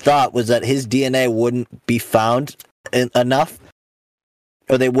probably thought was that his DNA wouldn't be found enough,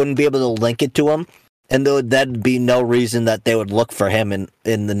 or they wouldn't be able to link it to him, and there'd be no reason that they would look for him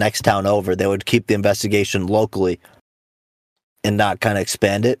in the next town over. They would keep the investigation locally and not kind of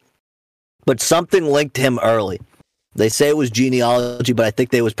expand it. But something linked him early. They say it was genealogy, but I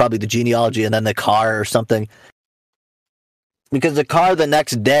think it was probably the genealogy and then the car or something. Because the car the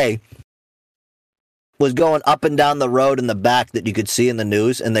next day was going up and down the road in the back that you could see in the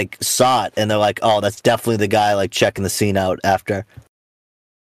news, and they saw it, and they're like, oh, that's definitely the guy, like, checking the scene out after.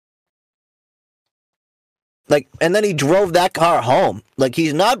 Like, and then he drove that car home. Like,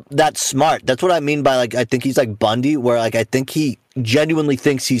 he's not that smart. That's what I mean by, like, I think he's like Bundy, where, like, I think he genuinely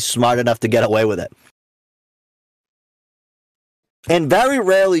thinks he's smart enough to get away with it. And very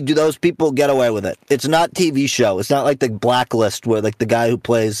rarely do those people get away with it. It's not TV show. It's not like the Blacklist where like the guy who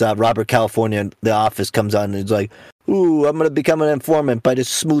plays Robert California in The Office comes on and he's like, ooh, I'm going to become an informant by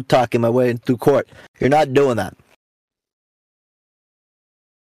just smooth talking my way through court. You're not doing that.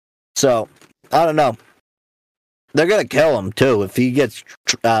 So, I don't know. They're going to kill him too if he gets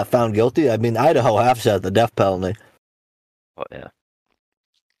found guilty. I mean, Idaho has the death penalty. Oh, yeah.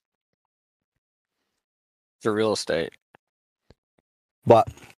 For real estate. But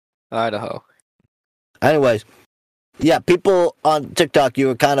Idaho. Anyways, yeah, people on TikTok, you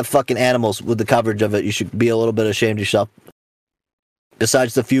were kind of fucking animals with the coverage of it. You should be a little bit ashamed of yourself.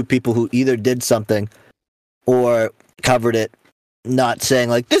 Besides the few people who either did something or covered it, not saying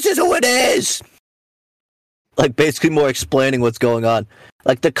like, this is who it is. Like basically more explaining what's going on.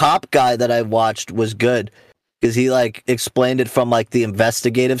 Like the cop guy that I watched was good because he like explained it from like the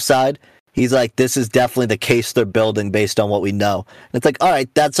investigative side. He's like, this is definitely the case they're building based on what we know. And it's like, all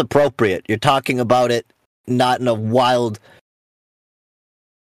right, that's appropriate. You're talking about it not in a wild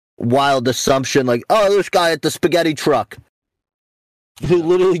assumption like, oh, this guy at the spaghetti truck who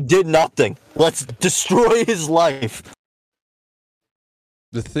literally did nothing. Let's destroy his life.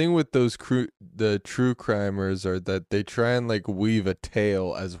 The thing with those the true crimers are that they try and like weave a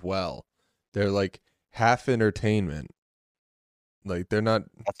tale as well. They're like, half entertainment. Like they're not.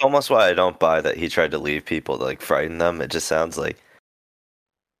 That's almost why I don't buy that he tried to leave people to like frighten them. It just sounds like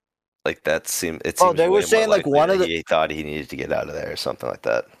that seemed. It seems they were way more saying like likely one that of the. he thought he needed to get out of there or something like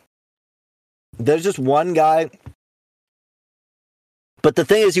that. There's just one guy. But the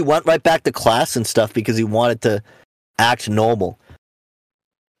thing is, he went right back to class and stuff because he wanted to act normal.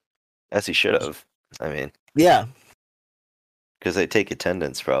 As he should have. I mean, Yeah. because they take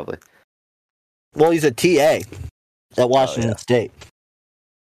attendance probably. Well, he's a TA at Washington yeah. State.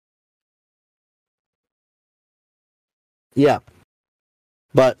 Yeah.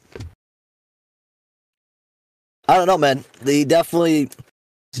 But I don't know, man. He's definitely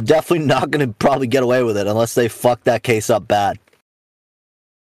not going to probably get away with it unless they fuck that case up bad.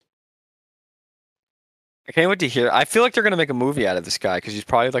 I can't wait to hear. I feel like they're gonna make a movie out of this guy because he's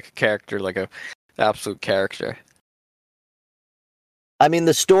probably like a character, like a absolute character. I mean,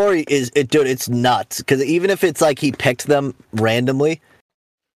 the story dude, it's nuts. Because even if it's like he picked them randomly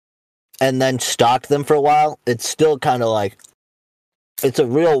and then stalked them for a while, it's still kind of like, it's a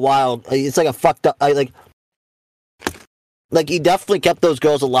real wild, it's like a fucked up, like he definitely kept those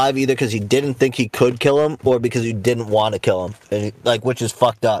girls alive either because he didn't think he could kill them or because he didn't want to kill them, and which is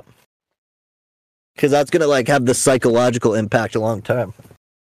fucked up. Because that's going to like have the psychological impact long term.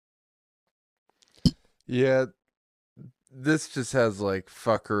 Yeah, this just has like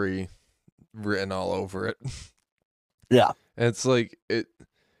fuckery written all over it. Yeah. And it's like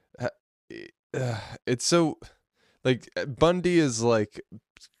it's so like Bundy is like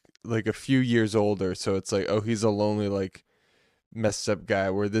a few years older, so it's like, oh, he's a lonely, like messed up guy,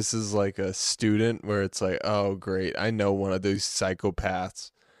 where this is like a student where it's like, oh great, I know one of those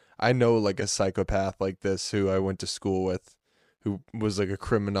psychopaths. I know like a psychopath like this who I went to school with, who was like a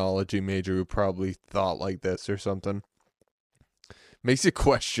criminology major, who probably thought like this or something. Makes you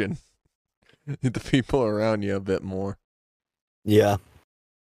question the people around you a bit more. Yeah.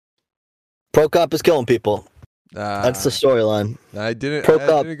 Pro Cop is killing people. That's the storyline. I didn't Pro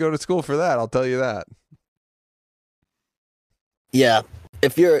Cop. go to school for that, I'll tell you that. Yeah.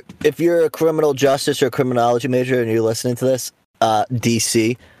 If you're a criminal justice or a criminology major and you're listening to this,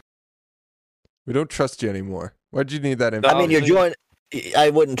 DC. We don't trust you anymore. Why'd you need that I information? mean, you're joining.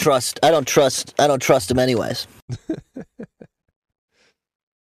 I don't trust him anyways.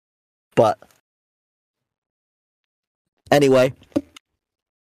 But anyway,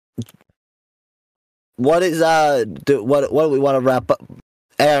 what is what do we want to wrap up?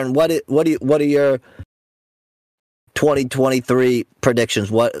 Aaron, what are your 2023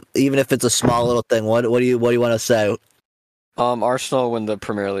 predictions? What, even if it's a small little thing, what do you want to say? Arsenal win the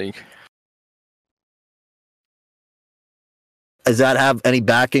Premier League. Does that have any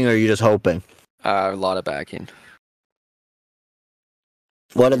backing, or are you just hoping? A lot of backing.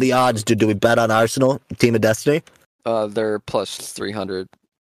 What are the odds? Do we bet on Arsenal, Team of Destiny? They're plus 300,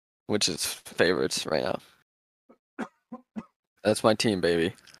 which is favorites right now. That's my team,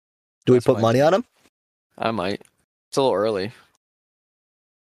 baby. Do we put money on them? I might. It's a little early.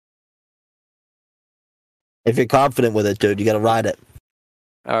 If you're confident with it, dude, you got to ride it.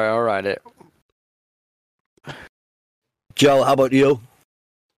 All right, I'll ride it. Joe, how about you?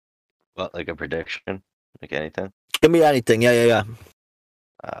 What, like a prediction? Like anything? Give me anything. Yeah.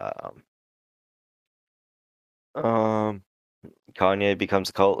 Kanye becomes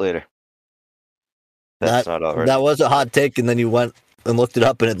a cult leader. That's not already. That was a hot take, and then you went and looked it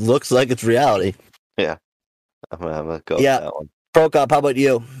up, and it looks like it's reality. Yeah. I'm gonna go with that one. Pro Cop, how about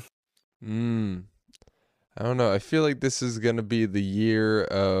you? I don't know. I feel like this is gonna be the year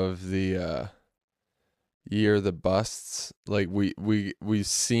of the busts. Like we've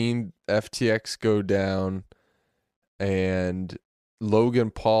seen FTX go down, and Logan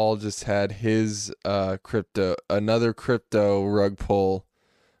Paul just had his another crypto rug pull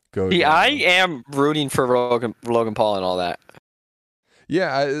go down. I am rooting for Logan Paul and all that.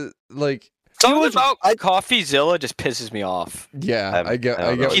 Yeah, Something about CoffeeZilla just pisses me off. Yeah, I get.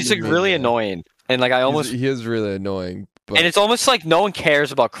 He's like really annoying, and like he is really annoying. But... And it's almost like no one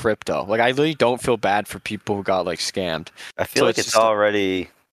cares about crypto. Like I really don't feel bad for people who got like scammed. I feel like it's already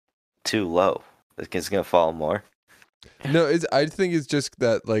too low. It's gonna fall more. No, I think it's just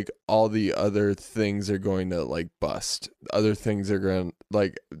that like all the other things are going to like bust. Other things are going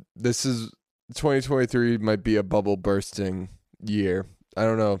like this is 2023 might be a bubble bursting year. I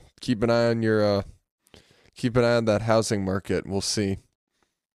don't know. Keep an eye on that housing market. We'll see.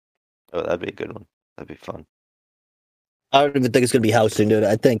 Oh, that'd be a good one. That'd be fun. I don't even think it's gonna be housing, dude.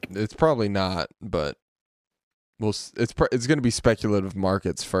 I think it's probably not, but it's going to be speculative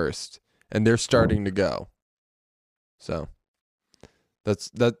markets first, and they're starting to go. So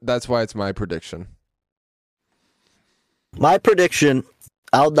that's why it's my prediction. My prediction,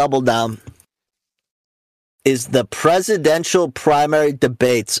 I'll double down, is the presidential primary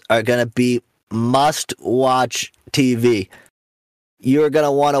debates are going to be must-watch TV. You're going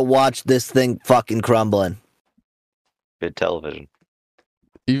to want to watch this thing fucking crumbling. Good television.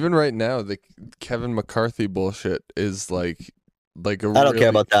 Even right now, the Kevin McCarthy bullshit is like a. I don't care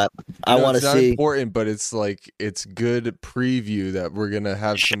about that. I want to see. Important, but it's like it's good preview that we're gonna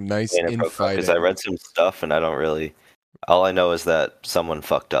have some nice infighting. Because I read some stuff and I don't really. All I know is that someone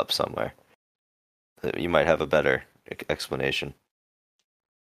fucked up somewhere. You might have a better explanation.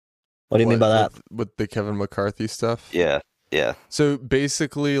 What do you mean by that? With the Kevin McCarthy stuff? Yeah. So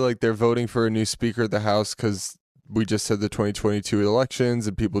basically, like they're voting for a new Speaker of the House because we just had the 2022 elections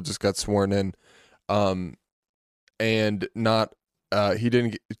and people just got sworn in, and not he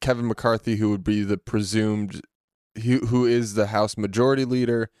didn't get, Kevin McCarthy, who would be the presumed who is the House Majority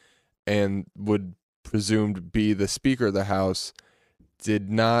Leader and would presumed be the Speaker of the House, did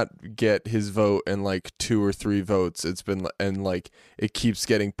not get his vote in like 2 or 3 votes. It's been, and like it keeps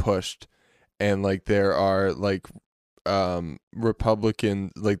getting pushed, and like there are like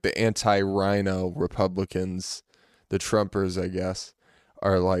Republican, like the anti-Rhino Republicans, the Trumpers, I guess,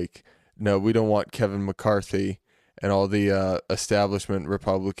 are like, no, we don't want Kevin McCarthy, and all the establishment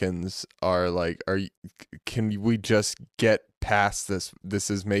Republicans are like, can we just get past this? This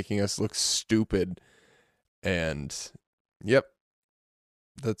is making us look stupid. And yep,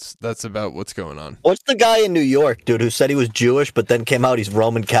 that's about what's going on. What's the guy in New York, dude, who said he was Jewish but then came out he's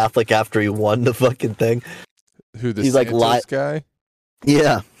Roman Catholic after he won the fucking thing? Who, the he's Santos like guy?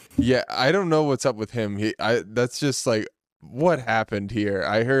 Yeah. Yeah, I don't know what's up with him. That's just like, what happened here?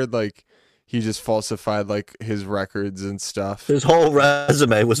 I heard like he just falsified like his records and stuff. His whole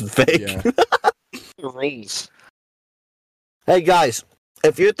resume was fake. Yeah. Hey guys,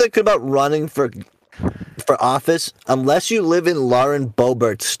 if you're thinking about running for office, unless you live in Lauren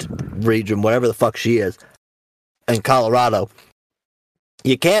Boebert's region, whatever the fuck she is, in Colorado,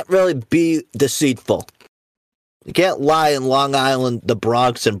 you can't really be deceitful. You can't lie in Long Island, the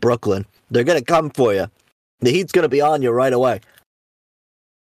Bronx, and Brooklyn. They're going to come for you. The heat's going to be on you right away.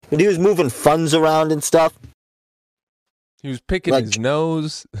 And he was moving funds around and stuff. He was picking his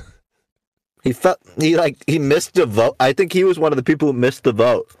nose. He missed the vote. I think he was one of the people who missed the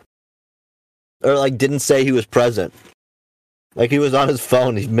vote. Or like didn't say he was present. Like he was on his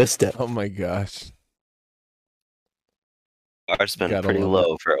phone, he missed it. Oh my gosh. Ours been pretty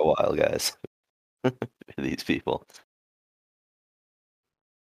low for a while, guys. These people.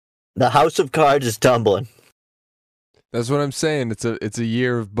 The house of cards is tumbling. That's what I'm saying. It's a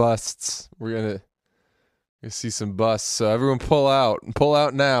year of busts. We're gonna see some busts. So everyone pull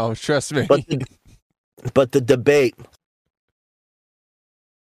out now. Trust me. But the debate.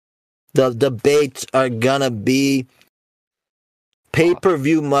 The debates are gonna be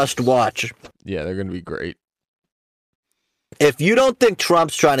pay-per-view must watch. Yeah, they're gonna be great. If you don't think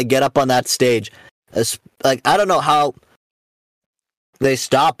Trump's trying to get up on that stage, like I don't know how they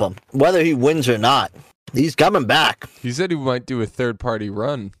stop him, whether he wins or not. He's coming back. He said he might do a third-party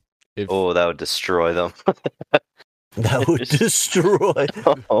run. That would destroy them. That would destroy.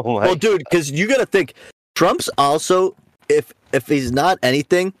 Oh my! Well, dude, because you got to think, Trump's also, if he's not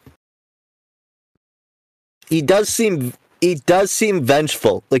anything, he does seem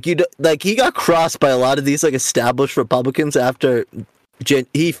vengeful. Like he got crossed by a lot of these like established Republicans after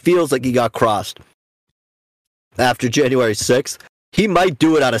he feels like he got crossed after January 6th. He might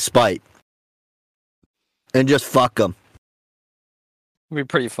do it out of spite and just fuck them. It'd be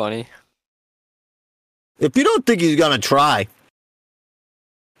pretty funny. If you don't think he's gonna try,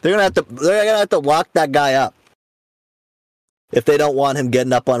 they're gonna have to lock that guy up if they don't want him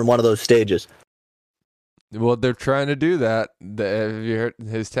getting up on one of those stages. Well, they're trying to do that. Have you heard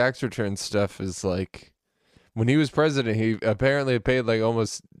his tax return stuff is like, when he was president, he apparently paid like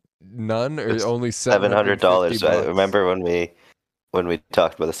almost none or only $700. I remember when we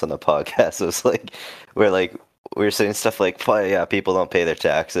talked about this on the podcast, it was like we were saying stuff like, yeah, people don't pay their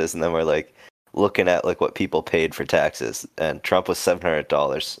taxes, and then we're like looking at like what people paid for taxes, and Trump was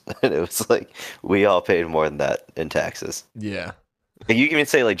 $700, and it was like we all paid more than that in taxes. Yeah. You can even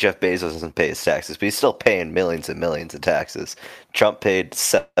say like Jeff Bezos doesn't pay his taxes, but he's still paying millions and millions of taxes. Trump paid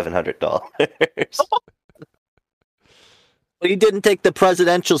 $700. He didn't take the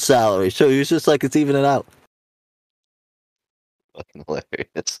presidential salary, so he was just like, it's evening out. Fucking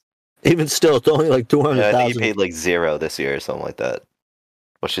hilarious. Even still, it's only like $200,000. Yeah, I think he paid like $0 this year or something like that.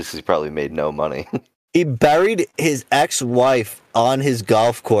 Which is he probably made no money. He buried his ex-wife on his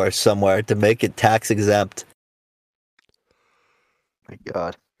golf course somewhere to make it tax exempt. My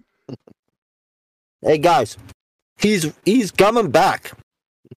God. Hey guys, He's coming back.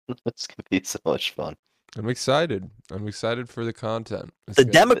 It's gonna be so much fun. I'm excited. I'm excited for the content. The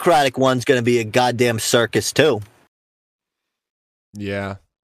Democratic one's going to be a goddamn circus too. Yeah.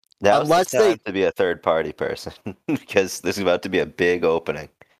 Now Unless it's the time to be a third party person because this is about to be a big opening.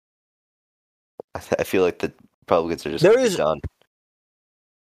 I feel like the Republicans are just gonna be done.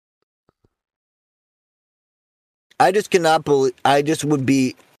 I just cannot believe. I just would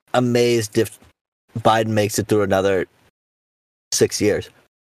be amazed if Biden makes it through another 6 years.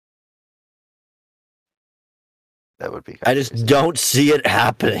 That would be. I just don't see it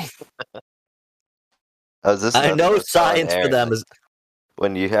happening. I know science for them is.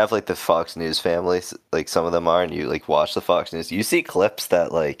 When you have like the Fox News families, like some of them are, and you like watch the Fox News, you see clips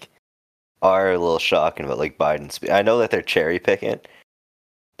that like are a little shocking about like Biden's. I know that they're cherry picking,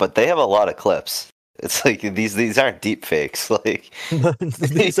 but they have a lot of clips. It's like these aren't deep fakes. Like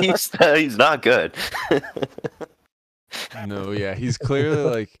he's not good. No, yeah, he's clearly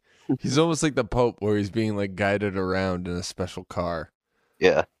like he's almost like the Pope, where he's being like guided around in a special car.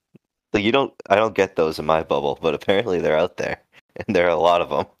 Yeah, like I don't get those in my bubble, but apparently they're out there, and there are a lot of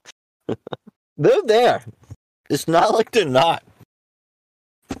them. They're there. It's not like they're not.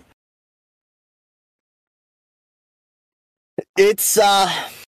 It's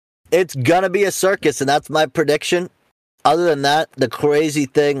gonna be a circus, and that's my prediction. Other than that, the crazy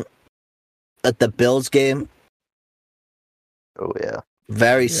thing at the Bills game. Oh yeah,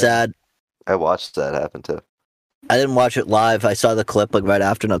 very sad. I watched that happen too. I didn't watch it live. I saw the clip like right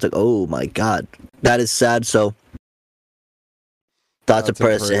after, and I was like, "Oh my god, that is sad." So, thoughts of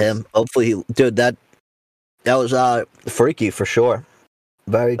prayers to him. Hopefully, dude, that was freaky for sure.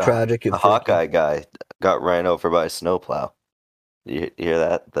 Very tragic. The Hawkeye guy got ran over by a snowplow. You hear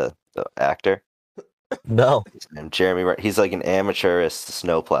that? The actor? No. And Jeremy, he's like an amateurist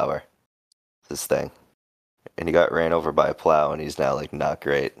snowplower. This thing. And he got ran over by a plow, and he's now like not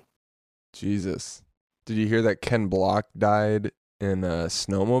great. Jesus. Did you hear that Ken Block died in a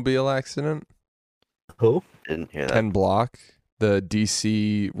snowmobile accident? Who? Didn't hear that. Ken Block, the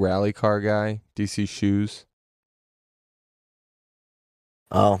DC rally car guy, DC Shoes.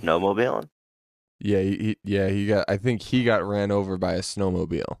 Oh. Snowmobiling? Yeah, he got. I think he got ran over by a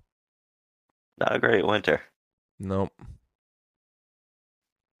snowmobile. Not a great winter. Nope.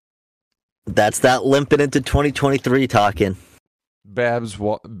 That's that limping into 2023 talking. Babs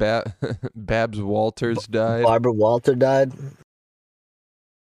Walters died. Barbara Walter died.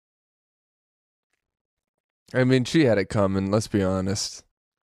 I mean, she had it coming. Let's be honest.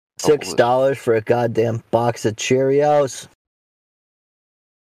 $6 for a goddamn box of Cheerios.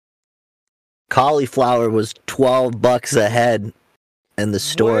 Cauliflower was $12 a head in the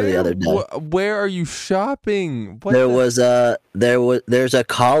store the other day. Where are you shopping? There's a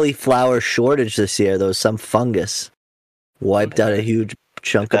cauliflower shortage this year. There was some fungus wiped out a huge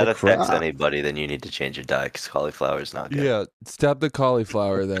chunk of the crop. If that affects anybody, then you need to change your diet because cauliflower is not good. Yeah, stop the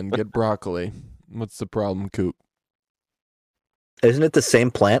cauliflower then. Get broccoli. What's the problem, Coop? Isn't it the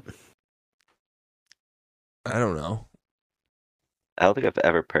same plant? I don't know. I don't think I've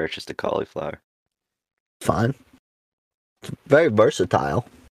ever purchased a cauliflower. Fine. It's very versatile.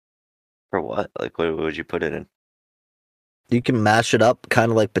 For what? Like, what would you put it in? You can mash it up kind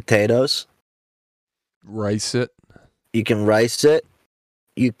of like potatoes. Rice it. You can rice it.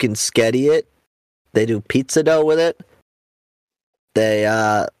 You can sketty it. They do pizza dough with it. They,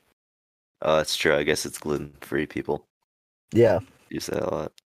 Oh, that's true. I guess it's gluten-free, people. Yeah. Use that a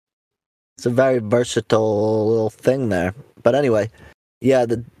lot. It's a very versatile little thing there. But anyway, yeah,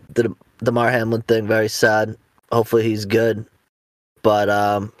 the Damar Hamlin thing, very sad. Hopefully he's good. But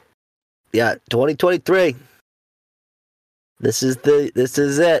yeah, 2023. This is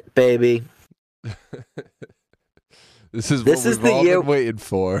it, baby. This is the all year been waiting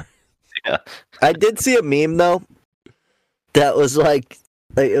for. Yeah. I did see a meme though. That was like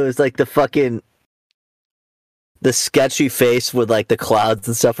it was like the sketchy face with like the clouds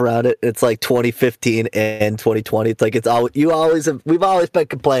and stuff around it. It's like 2015 and 2020. It's like we've always been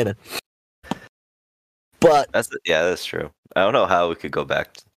complaining. But that's true. I don't know how we could go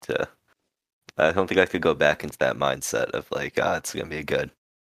back to. I don't think I could go back into that mindset of like, it's gonna be good.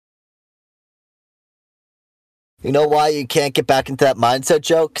 You know why you can't get back into that mindset,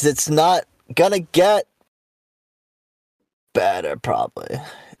 Joe? Because it's not gonna get better. Probably.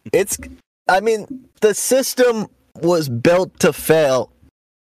 The system was built to fail.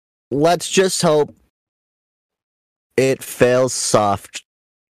 Let's just hope it fails soft.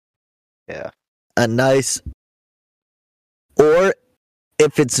 Yeah. A nice, or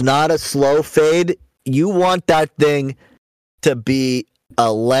if it's not a slow fade, you want that thing to be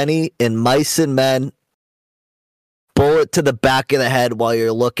a Lenny and Mice and Men bullet to the back of the head while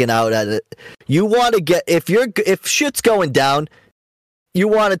you're looking out at it. You want to get if shit's going down, you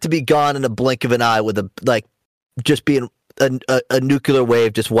want it to be gone in a blink of an eye with just being a nuclear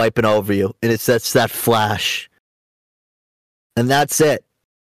wave just wiping over you, and that's that flash, and that's it.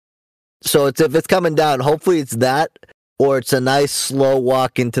 So if it's coming down, hopefully it's that, or it's a nice slow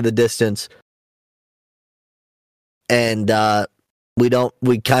walk into the distance, and we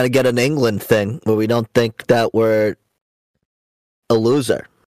kind of get an England thing where we don't think that we're a loser.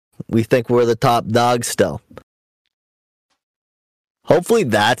 We think we're the top dog still. Hopefully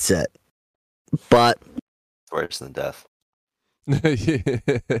that's it. But It's worse than death.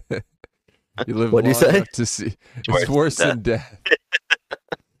 You live What'd you long say? enough to see. It's worse than death.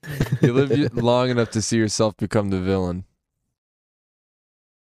 You live long enough to see yourself become the villain.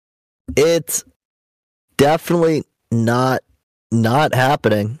 it's definitely not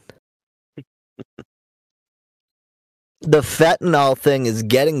happening. The fentanyl thing is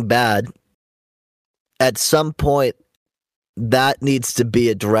getting bad. At some point, that needs to be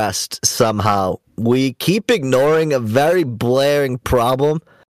addressed somehow. We keep ignoring a very blaring problem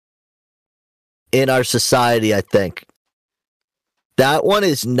in our society, I think. That one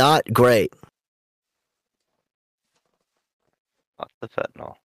is not great. Not the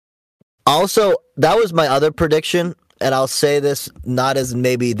fentanyl. Also, that was my other prediction, and I'll say this not as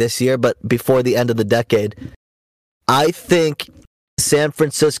maybe this year, but before the end of the decade. I think San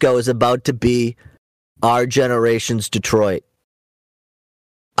Francisco is about to be our generation's Detroit.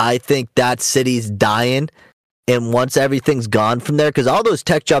 I think that city's dying, and once everything's gone from there, because all those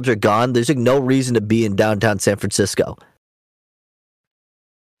tech jobs are gone, there's no reason to be in downtown San Francisco.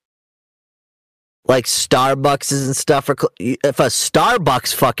 Like Starbucks and stuff are. If a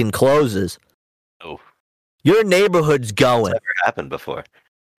Starbucks fucking closes, Oh, your neighborhood's going. never happened before.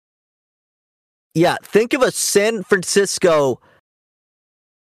 Yeah, think of a San Francisco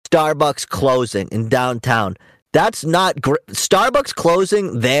Starbucks closing in downtown. That's not great. Starbucks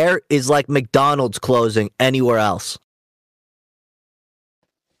closing there is like McDonald's closing anywhere else.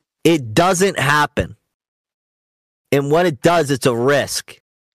 It doesn't happen. And when it does, it's a risk.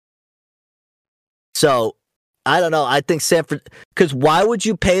 So, I don't know. I think because why would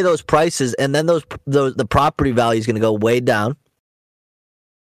you pay those prices and then the property value is going to go way down?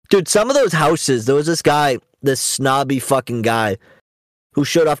 Dude, some of those houses, there was this guy, this snobby fucking guy who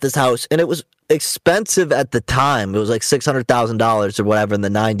showed off this house, and it was expensive at the time. It was like $600,000 or whatever in the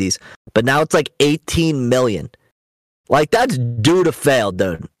 90s. But now it's like $18 million. Like, that's due to fail,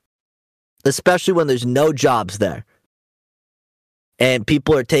 dude. Especially when there's no jobs there. And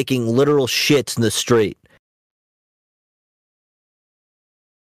people are taking literal shits in the street.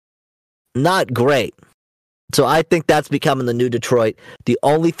 Not great. So I think that's becoming the new Detroit. The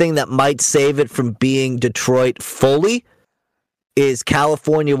only thing that might save it from being Detroit fully is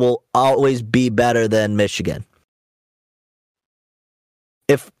California will always be better than Michigan.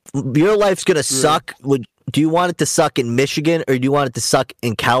 If your life's going to suck, do you want it to suck in Michigan or do you want it to suck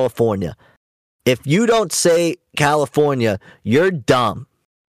in California? If you don't say California, you're dumb.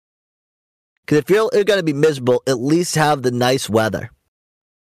 Because if you're going to be miserable, at least have the nice weather.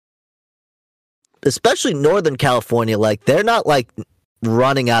 Especially Northern California, like they're not like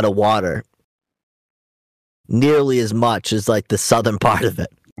running out of water nearly as much as like the southern part of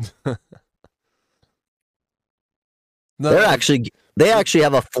it. No, They actually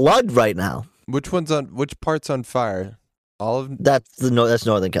have a flood right now. which part's on fire? All of That's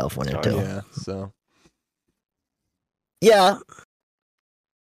Northern California too. yeah. So Yeah,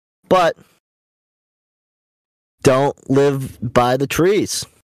 but don't live by the trees.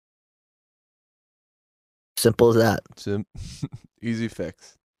 Simple as that. easy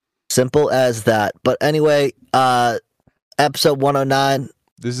fix. Simple as that. But anyway, episode 109,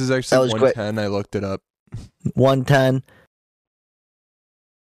 This is That actually was great. 110. I looked it up. 110.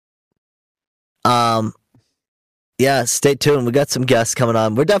 Yeah, stay tuned. We got some guests coming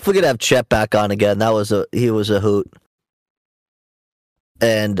on. We're definitely gonna have Chet back on again. He was a hoot.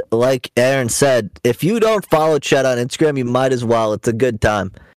 And like Aaron said, if you don't follow Chet on Instagram, you might as well. It's a good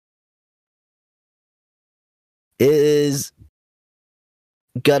time. It is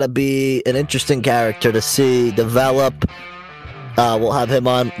gonna be an interesting character to see develop. We'll have him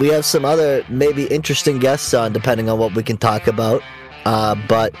on. We have some other maybe interesting guests on, depending on what we can talk about.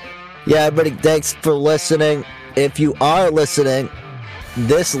 But yeah, everybody, thanks for listening. If you are listening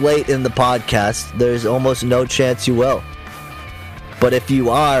this late in the podcast, there's almost no chance you will. But if you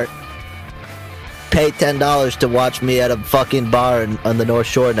are, pay $10 to watch me at a fucking bar on the North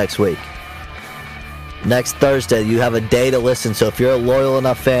Shore next week. Next Thursday, you have a day to listen. So if you're a loyal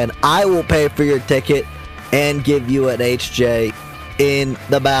enough fan, I will pay for your ticket. and give you an HJ in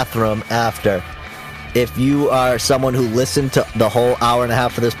the bathroom after. If you are someone who listened to the whole hour and a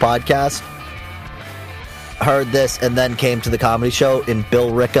half of this podcast, heard this, and then came to the comedy show in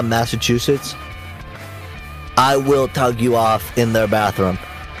Billerica, Massachusetts, I will tug you off in their bathroom.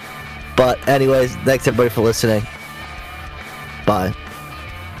 But anyways, thanks everybody for listening. Bye.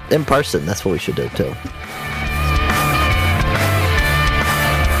 In person, that's what we should do too.